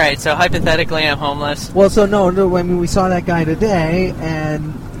right. So hypothetically, I'm homeless. Well, so no. I mean, we saw that guy today,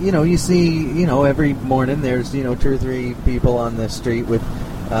 and you see, every morning there's 2 or 3 people on the street with.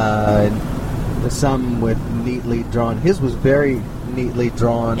 Some with neatly drawn. His was very neatly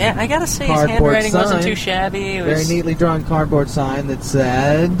drawn. Yeah, I gotta say, his handwriting wasn't too shabby. It was very neatly drawn cardboard sign that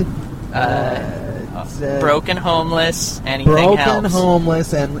said, "Broken homeless, anything broken helps." Broken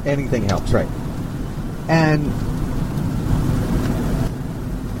homeless, and anything helps, right? And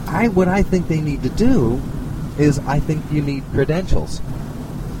what I think they need to do is, I think you need credentials.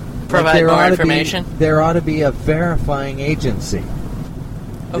 Provide more information. There ought to be a verifying agency.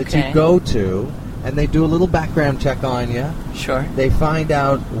 That you go to, and they do a little background check on you. Sure. They find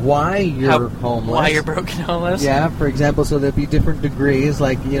out why you're homeless. Why you're broken homeless. Yeah, for example, so there'd be different degrees.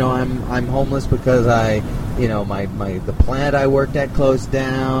 Like, I'm homeless because the plant I worked at closed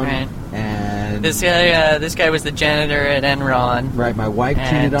down. Right. And this guy was the janitor at Enron. Right. My wife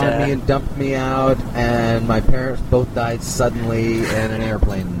cheated on me and dumped me out, and my parents both died suddenly in an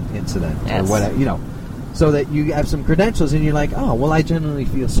airplane incident or whatever. So that you have some credentials, and you're like, oh, well, I genuinely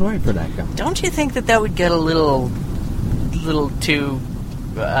feel sorry for that guy. Don't you think that would get a little too...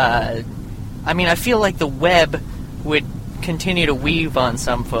 I I feel like the web would continue to weave on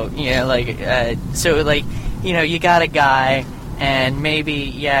some folk. You got a guy, and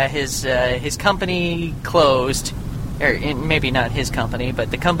maybe, his company closed, or maybe not his company,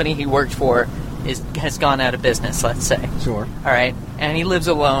 but the company he worked for has gone out of business, let's say. Sure. All right, and he lives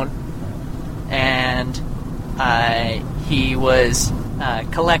alone. And he was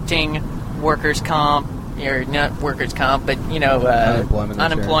collecting workers' comp, or not workers' comp, but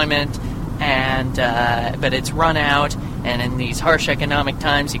unemployment, and but it's run out. And in these harsh economic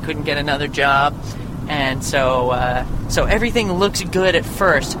times, he couldn't get another job, and so everything looks good at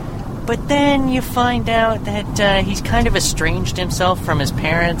first. But then you find out that he's kind of estranged himself from his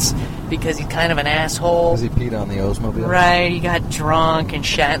parents because he's kind of an asshole. Because he peed on the Oldsmobile? Right, he got drunk and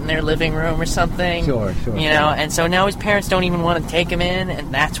shat in their living room or something. Sure. And so now his parents don't even want to take him in,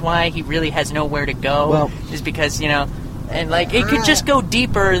 and that's why he really has nowhere to go. Well, is because, and it could just go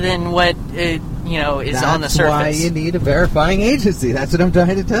deeper than what, is on the surface. That's why you need a verifying agency. That's what I'm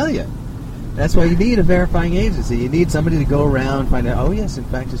trying to tell you. That's why you need a verifying agency. You need somebody to go around, find out, oh, yes, in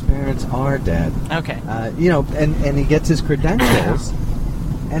fact, his parents are dead. Okay. And he gets his credentials,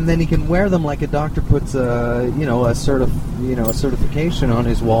 and then he can wear them like a doctor puts a certification on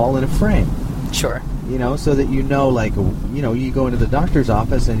his wall in a frame. Sure. So that you go into the doctor's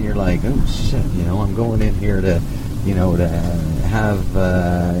office and you're like, oh, shit, I'm going in here to have,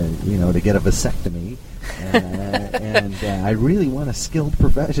 to get a vasectomy. And I really want a skilled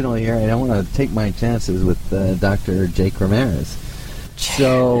professional here. I don't want to take my chances with Dr. Jake Ramirez.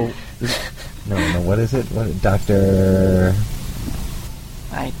 So, no, what is it? What, Dr.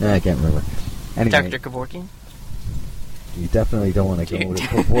 I can't remember. Anyway, Dr. Kevorkian? You definitely don't want to go with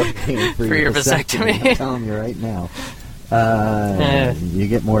Kevorkian for your vasectomy. I'm telling you right now. You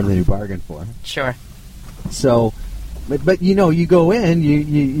get more than you bargained for. Sure. So, but you go in,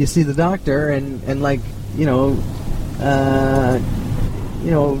 you see the doctor, and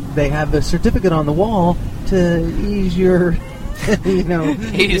they have a certificate on the wall to ease your,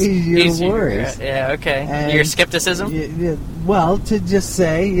 ease your worries. Okay. And your skepticism? Well, to just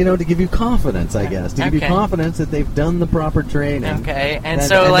say, to give you confidence, I guess. To give you confidence that they've done the proper training. Okay. And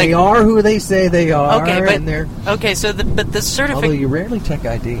they are who they say they are. Okay, but, and they're... Okay, so the certificate... Although you rarely check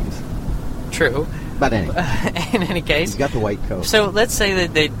IDs. True. But anyway. In any case... He's got the white coat. So let's say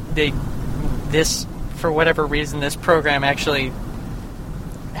that this, for whatever reason, this program actually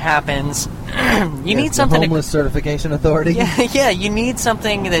happens. You need something. The Homeless Certification Authority. Yeah. You need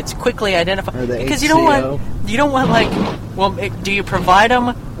something that's quickly identified. Or the because HCO. you don't want do you provide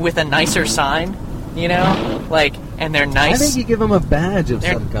them with a nicer sign? And they're nice. I think you give them a badge of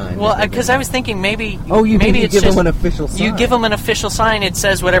some kind. Well, because I was thinking maybe. Maybe it's give just, them an official sign. You give them an official sign. It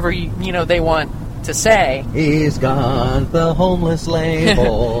says whatever they want to say. He's got the homeless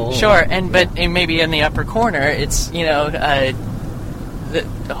label. Sure, but maybe in the upper corner, it's the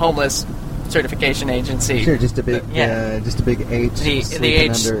homeless certification agency. Sure, just a big H. The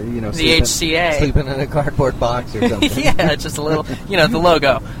HCA sleeping in a cardboard box or something. Yeah, just a little. The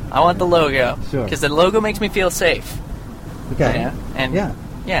logo. I want the logo. Sure. Because the logo makes me feel safe. Okay. Yeah. And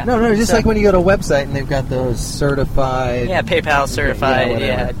Yeah. No, just like when you go to a website and they've got those certified... Yeah, PayPal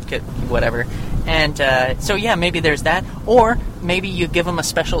certified, whatever. And so, yeah, maybe there's that. Or maybe you give them a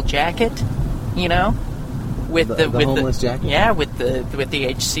special jacket, you know? With the homeless jacket? Yeah, with the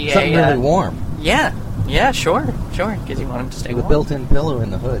HCA. Something really warm. Yeah, sure, because you want them to stay warm. With a built-in pillow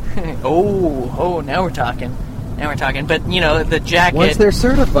in the hood. Now we're talking. But, you know, the jacket... Once they're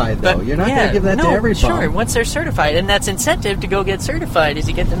certified, though. You're not going to give that to every bum. Sure, once they're certified. And that's incentive to go get certified is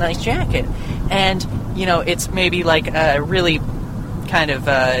you get the nice jacket. And, you know, it's maybe like a really kind of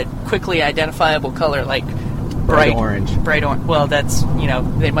quickly identifiable color, like bright orange. Bright orange. Well, that's, you know,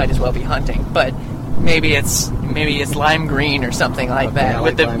 they might as well be hunting. But maybe it's lime green or something like that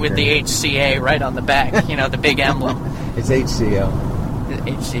with the HCA right on the back, you know, the big emblem. It's HCO.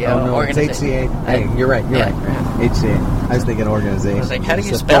 HCO. Oh, no, it's HCA. Hey, you're right. HCA. I was thinking organization. I was like, how do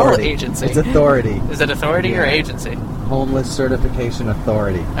you spell agency? It's authority. Is it authority or agency? Homeless Certification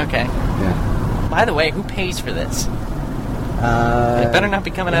Authority. Okay. Yeah. By the way, who pays for this? It better not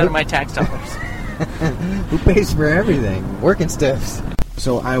be coming out of my tax dollars. Who pays for everything? Working stiffs.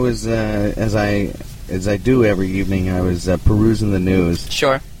 So I was, as I do every evening, I was perusing the news.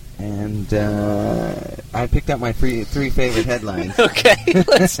 Sure. And I picked out my three favorite headlines. Okay,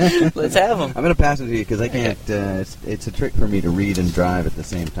 let's have them. I'm going to pass them to you because I can't. It's a trick for me to read and drive at the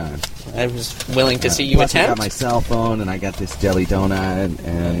same time. I was willing to see you plus attempt. I got my cell phone and I got this jelly donut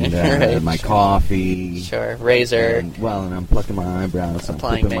and my coffee. Sure, razor. And I'm plucking my eyebrows.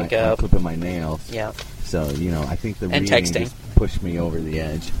 Applying makeup. I'm clipping my nails. Yeah. So I think the reading texting just pushed me over the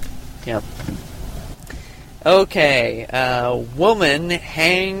edge. Yep. Okay, woman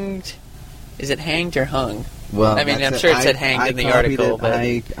hanged. Is it hanged or hung? Well, I mean, I'm sure it said hanged in the article. But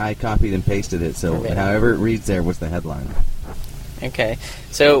I copied and pasted it, so however it reads there was the headline. Okay,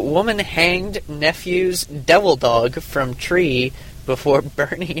 so woman hanged nephew's devil dog from tree before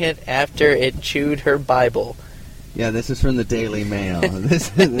burning it after it chewed her Bible. Yeah, this is from the Daily Mail.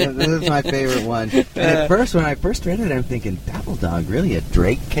 This is my favorite one. And at first, when I first read it, I'm thinking, devil dog, really? A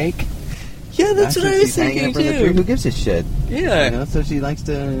Drake cake? Yeah, that's what I was thinking too. Who gives a shit? Yeah. So she likes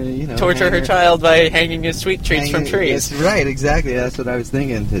to, torture her child by hanging his sweet treats from trees. That's right, exactly. That's what I was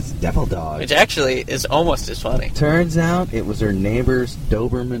thinking. It's devil dog. Which actually is almost as funny. Turns out it was her neighbor's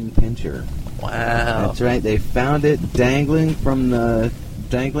Doberman Pinscher. Wow. That's right. They found it dangling from a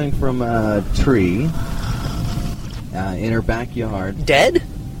tree in her backyard. Dead,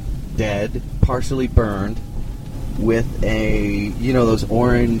 partially burned. With those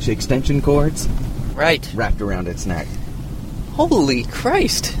orange extension cords? Right. Wrapped around its neck. Holy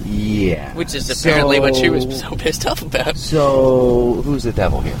Christ. Yeah. Which is apparently what she was so pissed off about. So, who's the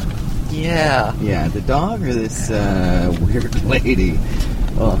devil here? Yeah. Yeah, the dog or this weird lady?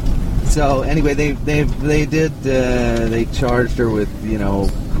 Well, so anyway, they charged her with,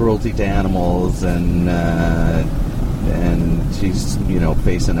 cruelty to animals and she's,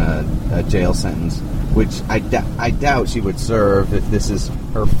 facing a jail sentence. Which I doubt she would serve if this is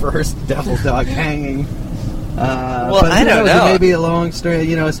her first devil dog hanging. But I don't know. Maybe a long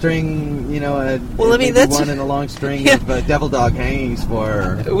string, a string, that's one in a long string of devil dog hangings for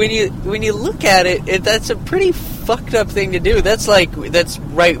her. When you look at it, that's a pretty fucked up thing to do. That's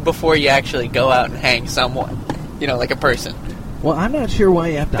right before you actually go out and hang someone, like a person. Well, I'm not sure why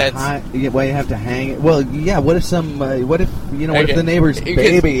you have to hang it. Well, yeah. What if what if the neighbor's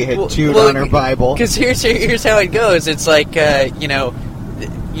baby had chewed on her Bible? Because here's how it goes. It's like first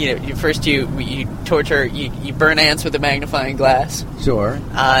you torture, you burn ants with a magnifying glass. Sure.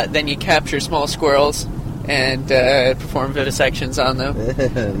 Then you capture small squirrels and perform vivisections on them.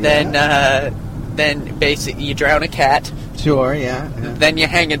 Yeah. Then basically you drown a cat. Sure. Yeah. Then you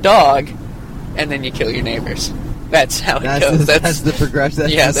hang a dog, and then you kill your neighbors. That's how it goes. That's the progression.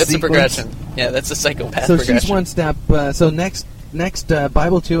 That's the progression. Yeah, that's the psychopath progression. So she's one step. So next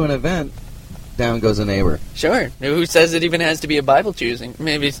Bible chewing event, down goes a neighbor. Sure. Who says it even has to be a Bible choosing?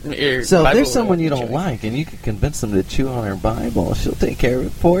 Maybe. So if there's someone you don't like, and you can convince them to chew on her Bible, she'll take care of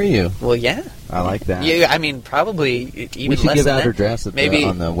it for you. Well, yeah. I like that. Yeah, I mean, probably even we should less give than out that. her address on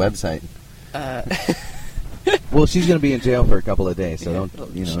the website. Well, she's going to be in jail for a couple of days, so don't a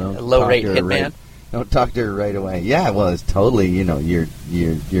low rate hitman. Don't talk to her right away. Yeah, well, it's totally, you're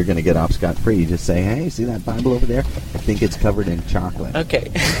going to get off scot-free. You just say, hey, see that Bible over there? I think it's covered in chocolate. Okay.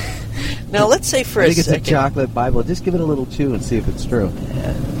 Now, let's say for a second. I think it's a chocolate Bible. Just give it a little chew and see if it's true.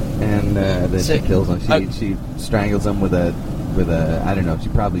 Yeah. And then she kills him. She strangles him with a, I don't know, she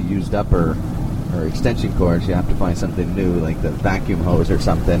probably used up her extension cord. She'll have to find something new, like the vacuum hose or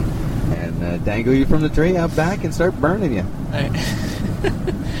something, and dangle you from the tree out back and start burning you.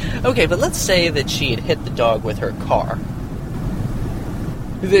 Okay, but let's say that she had hit the dog with her car.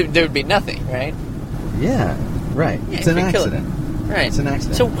 there would be nothing, right? Yeah, right. Yeah, it's an accident. Right. It's an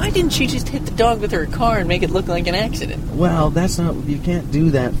accident. So why didn't she just hit the dog with her car and make it look like an accident? Well, that's not. You can't do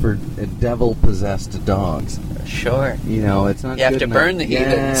that for devil-possessed dogs. Sure. You know, it's not. You have good to enough. burn the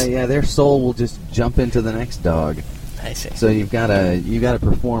heathens. Yeah. Their soul will just jump into the next dog. I see. So you gotta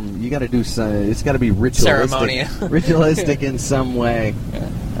perform. You gotta do some. It's got to be ritualistic. Ceremonial. Ritualistic in some way.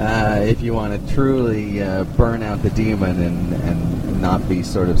 If you want to truly burn out the demon and not be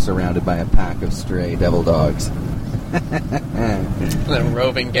sort of surrounded by a pack of stray devil dogs. The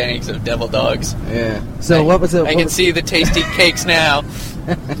roving gangs of devil dogs. Yeah. So what was it? I can see the tasty cakes now.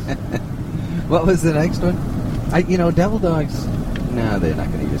 What was the next one? Devil dogs. No, they're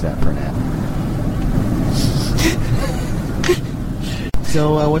not going to use that for an ad.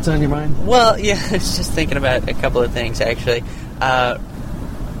 So what's on your mind? Well, yeah, I was just thinking about a couple of things actually.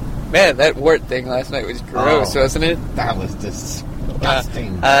 Man, that wart thing last night was gross, wasn't it? That was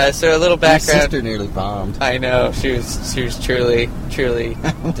disgusting. So a little background. My sister nearly bombed. I know, she was truly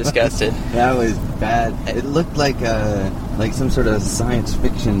disgusted. That was bad. It looked like some sort of science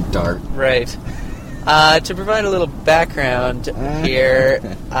fiction dart. Right. To provide a little background here,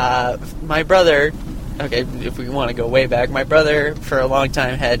 my brother. Okay, if we want to go way back, my brother for a long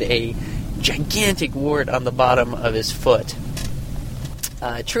time had a gigantic wart on the bottom of his foot.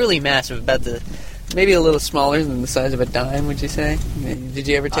 Truly massive, maybe a little smaller than the size of a dime, would you say? Did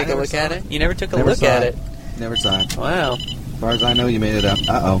you ever take a look at it? You never took a look at it? Never saw it. Wow. As far as I know, you made it up.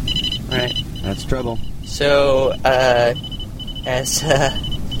 Uh-oh. Right. That's trouble. So, let's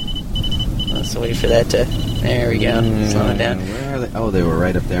wait for that to... There we go. Slow it down. Where are they? Oh, they were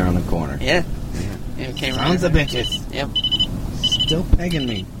right up there on the corner. Yeah. It came Sons of bitches. Yep. Still pegging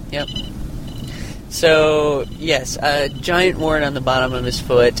me. Yep. So, yes, a giant wart on the bottom of his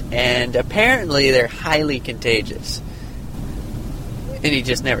foot, and apparently they're highly contagious. And he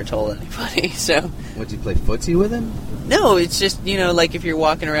just never told anybody, so... Would you play footsie with him? No, it's just, like if you're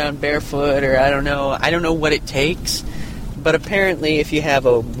walking around barefoot, or I don't know what it takes, but apparently if you have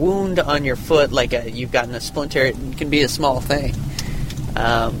a wound on your foot, like you've gotten a splinter, it can be a small thing.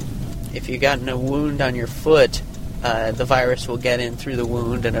 If you've gotten a wound on your foot, the virus will get in through the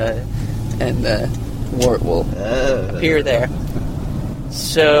wound, and the wart will appear there.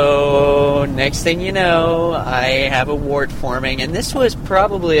 So, next thing you know, I have a wart forming, and this was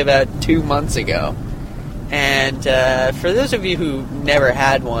probably about 2 months ago. And for those of you who never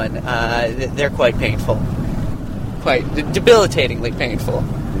had one, they're quite painful. Quite debilitatingly painful.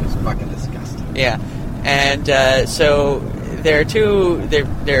 It's fucking disgusting. Yeah. And so there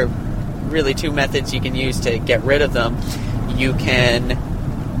are really two methods you can use to get rid of them. You can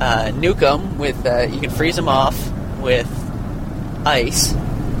nuke them with, you can freeze them off with ice,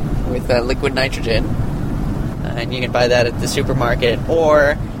 with liquid nitrogen, and you can buy that at the supermarket.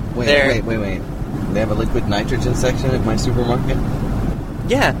 Or wait. They have a liquid nitrogen section at my supermarket?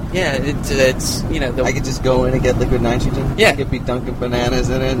 Yeah, it's I could just go in and get liquid nitrogen? Yeah. I could be dunking bananas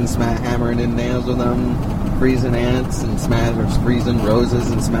in it and hammering in nails with them, freezing ants and freezing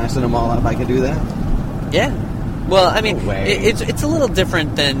roses and smashing them all up. I can do that? Yeah. Well, I mean, no way. It's a little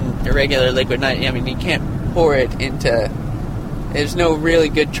different than a regular liquid nitrogen. I mean, you can't pour it into... There's no really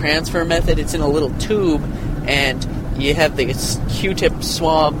good transfer method. It's in a little tube, and you have the Q-tip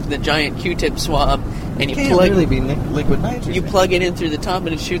swab, the giant Q-tip swab, and you can't really be liquid nitrogen. You plug it in through the top,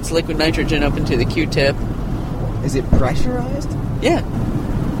 and it shoots liquid nitrogen up into the Q-tip. Is it pressurized? Yeah.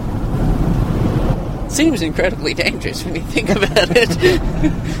 Seems incredibly dangerous when you think about it.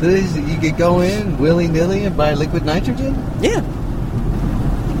 You could go in willy-nilly and buy liquid nitrogen? Yeah.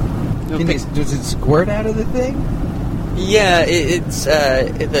 Does it squirt out of the thing? Yeah, it's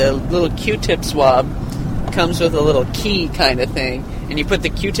the little Q-tip swab comes with a little key kind of thing, and you put the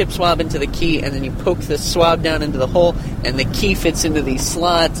Q-tip swab into the key, and then you poke the swab down into the hole, and the key fits into these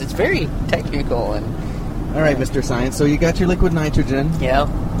slots. It's very technical. And all right, Mr. Science, so you got your liquid nitrogen. Yeah.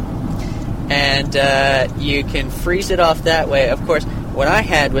 And you can freeze it off that way. Of course, what I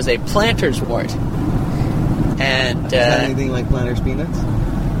had was a planter's wart. And is that anything like Planters peanuts?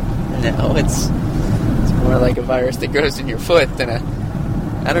 No, it's more like a virus that grows in your foot than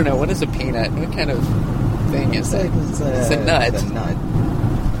I don't know, what is a peanut? What kind of thing is that? It's a nut. It's a nut.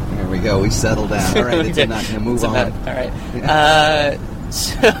 There we go. We settled down. All right, it's a nut. Now move on. Nut. All right.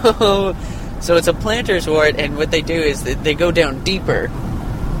 So it's a planter's wart, and what they do is they go down deeper.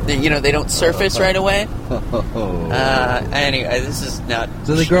 They don't surface right away. Anyway, this is not...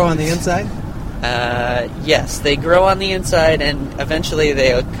 So they grow on the inside? Yes, they grow on the inside, and eventually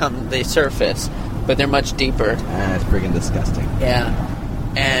they surface, but they're much deeper. That's friggin' disgusting. Yeah.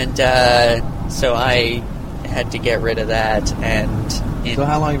 And so I had to get rid of that, and So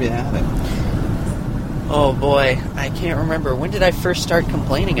how long have you had it? Oh boy, I can't remember. When did I first start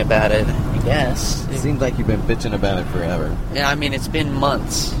complaining about it? I guess. It seems like you've been bitching about it forever. Yeah, I mean, it's been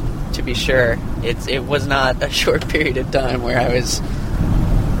months, to be sure. It was not a short period of time where I was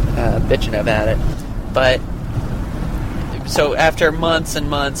bitching about it. But, so after months and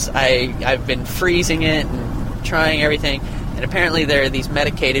months, I've been freezing it and trying everything. And apparently there are these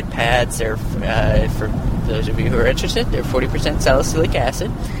medicated pads. They're, for those of you who are interested, they're 40% salicylic acid.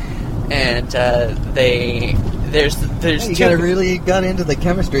 And there's you really got into the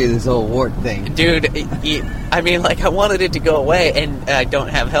chemistry of this whole wart thing, dude. I mean, like, I wanted it to go away, and I don't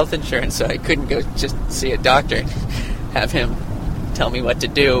have health insurance, so I couldn't go just see a doctor and have him tell me what to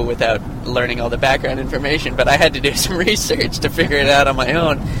do without learning all the background information. But I had to do some research to figure it out on my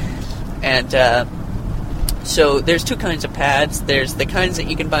own. And so there's two kinds of pads. There's the kinds that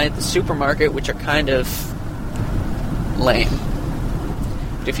you can buy at the supermarket, which are kind of lame.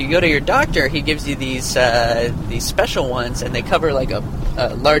 If you go to your doctor, he gives you these special ones, and they cover like a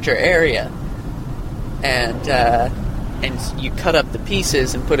larger area, and you cut up the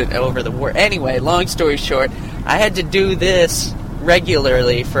pieces and put it over the wart. Anyway, long story short, I had to do this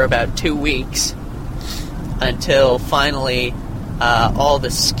regularly for about 2 weeks until finally all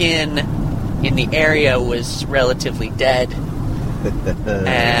the skin in the area was relatively dead,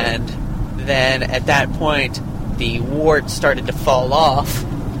 and then at that point the wart started to fall off.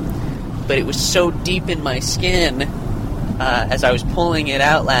 But it was so deep in my skin as I was pulling it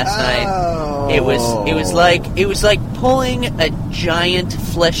out last night. It was like pulling a giant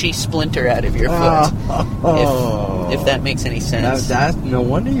fleshy splinter out of your foot. If that makes any sense. That no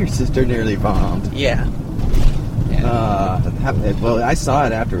wonder your sister nearly bombed. Yeah. Well, I saw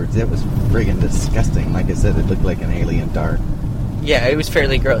it afterwards. It was friggin' disgusting. Like I said, it looked like an alien dart. Yeah, it was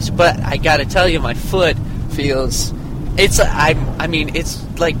fairly gross. But I got to tell you, my foot feels. It's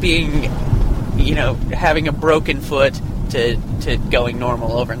like being, having a broken foot to going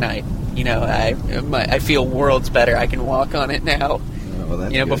normal overnight. I feel worlds better. I can walk on it now. Oh, well,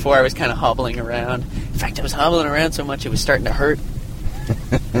 that's good. Before I was kind of hobbling around. In fact, I was hobbling around so much it was starting to hurt.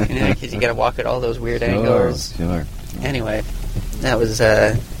 Because you got to walk at all those weird angles. Sure. Anyway, that was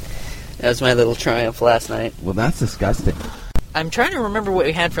my little triumph last night. Well, that's disgusting. I'm trying to remember what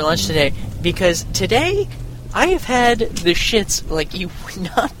we had for lunch today, because today I have had the shits like you would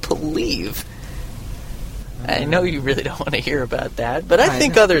not believe. I know you really don't want to hear about that, but I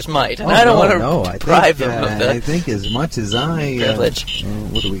think others might, and I don't want to deprive them of that. I think as much as I... privilege.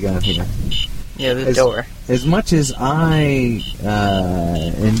 What do we got here? Yeah, the door. As much as I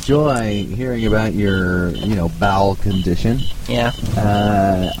enjoy hearing about your, bowel condition, yeah,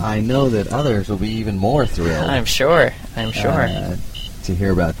 I know that others will be even more thrilled. I'm sure. To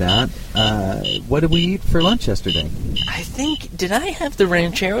hear about that. What did we eat for lunch yesterday? I think, did I have the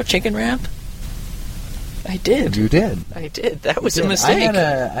ranchero chicken wrap? I did. You did. I did. That was a mistake.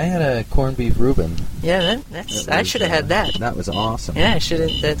 I had a corned beef Reuben. Yeah, I should have had that. That was awesome. Yeah, I should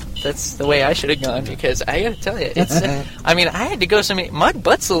have. That's the way I should have gone, because I got to tell you, it's. I had to go. My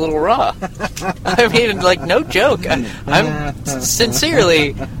butt's a little raw. No joke. I'm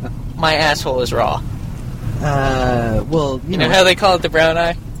sincerely, my asshole is raw. Well, you know how they call it the brown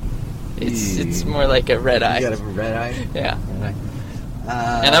eye? It's more like a red eye. You got a red eye? Yeah.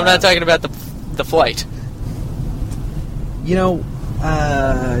 And I'm not talking about the flight.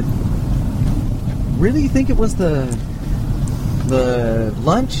 Really think it was the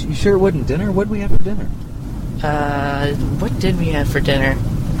lunch? You sure it wasn't dinner? What did we have for dinner? What did we have for dinner?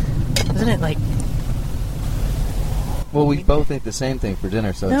 Wasn't it like... Well, we both ate the same thing for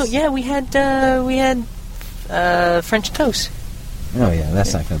dinner, so No, yeah, we had French toast. Oh, yeah,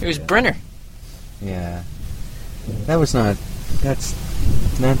 that's not going to be It was Brenner. Yeah. That's not,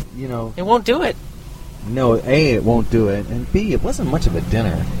 It won't do it. No, A, it won't do it, and B, it wasn't much of a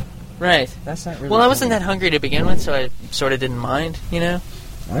dinner. Right. That's not really... Well, I wasn't that hungry to begin with, so I sort of didn't mind,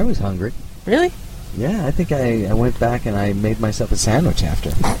 I was hungry. Really? Yeah, I think I went back and I made myself a sandwich after.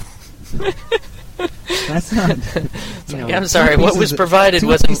 That's not... I'm sorry, what was provided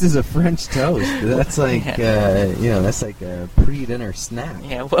wasn't... 2 pieces of French toast. That's like, that's like a pre-dinner snack.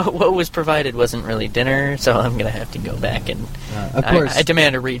 Yeah, what was provided wasn't really dinner, so I'm going to have to go back and... of course... I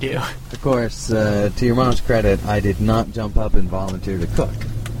demand a redo. Of course, to your mom's credit, I did not jump up and volunteer to cook.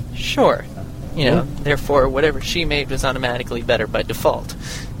 Sure. Therefore, whatever she made was automatically better by default.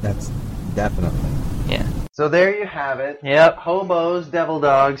 That's definitely. Yeah. So there you have it. Yep. Hobos, devil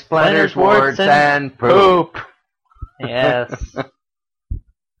dogs, planters, warts, and poop. Yes.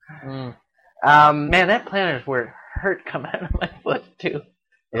 Man, that planter's wart hurt come out of my foot, too.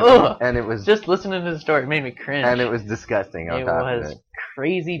 And it was just listening to the story made me cringe. And it was disgusting on top of it. It was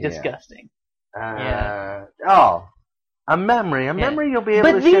crazy disgusting. Oh, a memory you'll be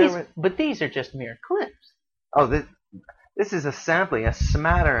able to share. But these are just mere clips. Oh, this is a sampling, a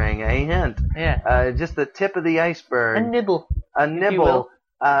smattering, a hint. Yeah. Just the tip of the iceberg. A nibble.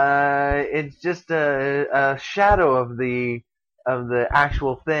 It's just a shadow of the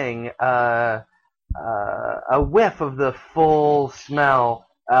actual thing. A whiff of the full smell.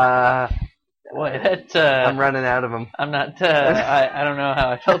 Boy, that I'm running out of them. I'm not. I don't know how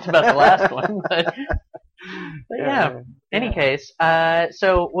I felt about the last one, but yeah. Any case,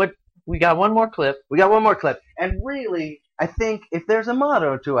 so what? We got one more clip. And really, I think if there's a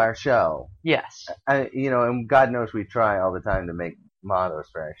motto to our show, yes, and God knows we try all the time to make mottos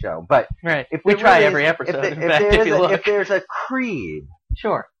for our show, but right, if we try every episode. If there's a creed,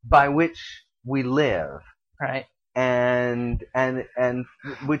 sure, by which we live, right, and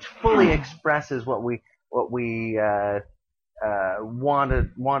which fully expresses what we want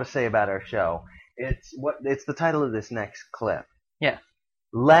to say about our show. It's the title of this next clip. Yeah.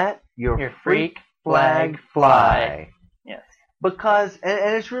 Let your freak flag fly. Yes. Because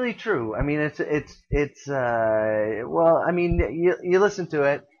and it's really true. I mean, it's well, I mean, you listen to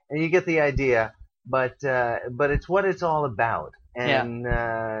it and you get the idea, but it's what it's all about. And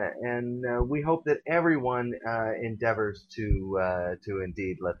we hope that everyone endeavors to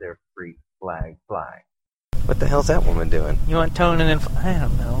indeed let their freak flag fly. What the hell's that woman doing? You want toning and I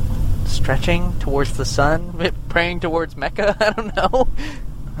don't know, stretching towards the sun, praying towards Mecca. I don't know.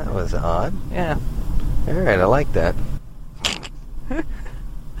 That was odd. Yeah. All right, I like that.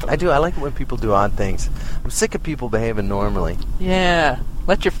 I do. I like it when people do odd things. I'm sick of people behaving normally. Yeah.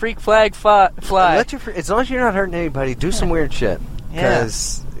 Let your freak flag fly. As long as you're not hurting anybody, do some weird shit. Yeah.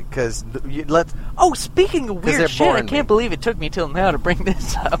 Because Oh, speaking of weird shit, I can't believe it took me till now to bring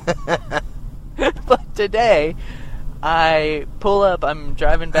this up. But today, I pull up. I'm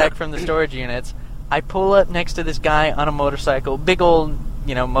driving back from the storage units. I pull up next to this guy on a motorcycle, big old,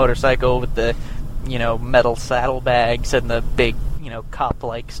 motorcycle with the, metal saddlebags and the big,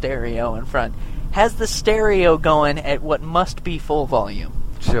 cop-like stereo in front. Has the stereo going at what must be full volume.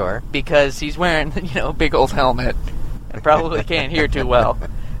 Sure. Because he's wearing, a big old helmet and probably can't hear too well.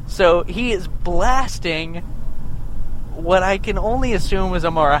 So he is blasting what I can only assume was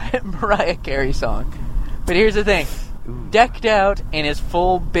a Mariah Carey song. But here's the thing. Decked out in his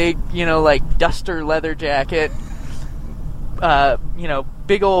full big, duster leather jacket,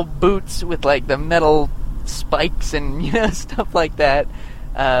 big old boots with, the metal spikes and, stuff like that,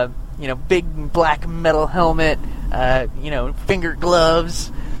 big black metal helmet, finger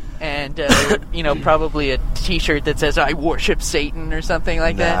gloves, and, probably a t-shirt that says, I worship Satan or something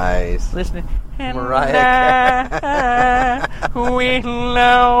like that. Nice. Listening. Mariah Carey. We'll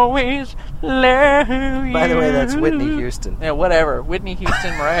always love you. By the way, that's Whitney Houston. Yeah, whatever. Whitney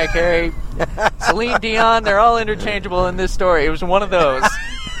Houston, Mariah Carey, Celine Dion, they're all interchangeable in this story. It was one of those.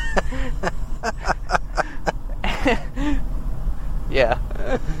 Yeah.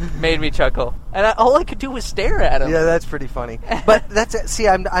 Made me chuckle. And all I could do was stare at him. Yeah, that's pretty funny. But that's it. See,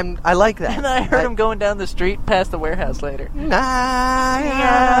 I like that. And I heard him going down the street past the warehouse later.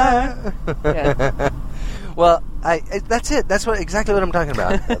 Yeah. Well, that's it. That's exactly what I'm talking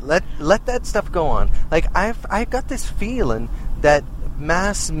about. let that stuff go on. I got this feeling that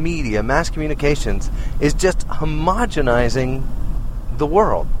mass media, mass communications is just homogenizing the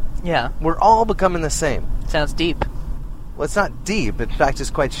world. Yeah. We're all becoming the same. Sounds deep. Well, it's not deep. In fact, it's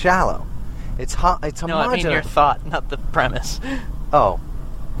quite shallow. It's homogenized. No, I mean your thought, not the premise. Oh.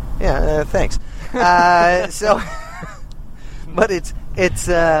 Yeah, thanks. But it's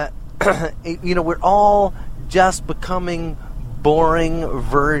we're all just becoming boring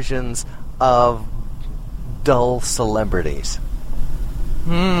versions of dull celebrities.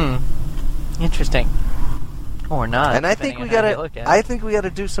 Interesting. Or not. And I think we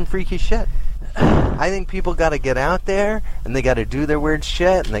gotta do some freaky shit. I think people gotta get out there and they gotta do their weird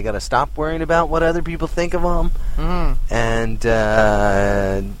shit and they gotta stop worrying about what other people think of them. And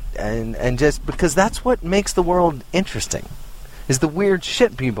just because that's what makes the world interesting. Is the weird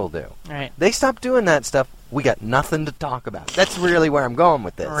shit people do. Right. They stop doing that stuff, we got nothing to talk about. That's really where I'm going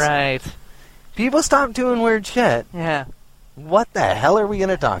with this. Right. People stop doing weird shit. Yeah. What the hell are we going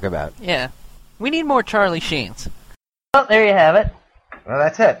to talk about? Yeah. We need more Charlie Sheens. Well, there you have it. Well,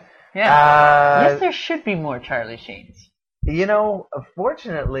 that's it. Yeah. Yes, there should be more Charlie Sheens.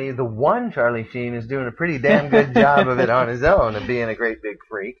 Fortunately, the one Charlie Sheen is doing a pretty damn good job of it on his own of being a great big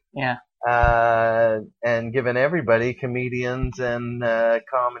freak. Yeah. And giving everybody, comedians and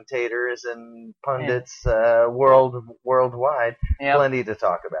commentators and pundits worldwide, plenty to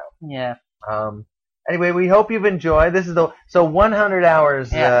talk about. Yeah. Anyway, we hope you've enjoyed. This is 100 hours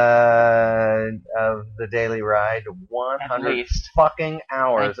of the daily ride. 100 fucking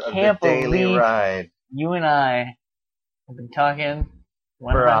hours of the daily ride. You and I have been talking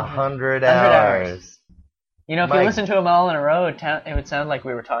for 100 hours. You know, if you listen to them all in a row, it would sound like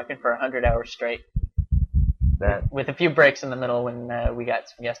we were talking for 100 hours straight. With a few breaks in the middle when we got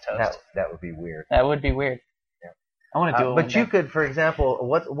some guest hosts. That would be weird. That would be weird. Yeah. I want to do it. But you could, for example,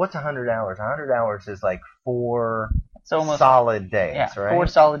 what's 100 hours? 100 hours is like 4 solid days, right? 4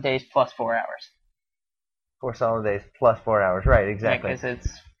 solid days plus 4 hours. 4 solid days plus 4 hours, right? Exactly. Because it's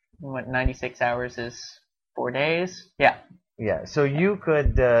 96 hours is 4 days. Yeah. Yeah. So you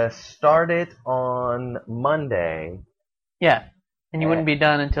could start it on Monday. Yeah, and you wouldn't be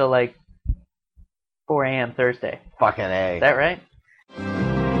done until like 4 a.m. Thursday. Fucking A. Is that right?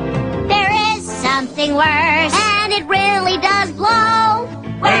 There is something worse, and it really does blow.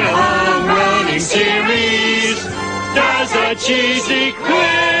 When a home running series does a cheesy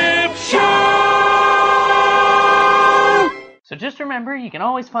clip show. So just remember, you can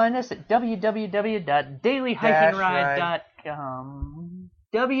always find us at www.daily-ride.com.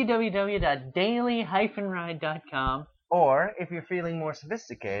 www.daily-ride.com. Or, if you're feeling more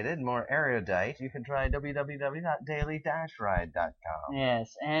sophisticated, more erudite, you can try www.daily-ride.com.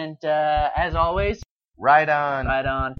 Yes, and as always, ride on. Ride on.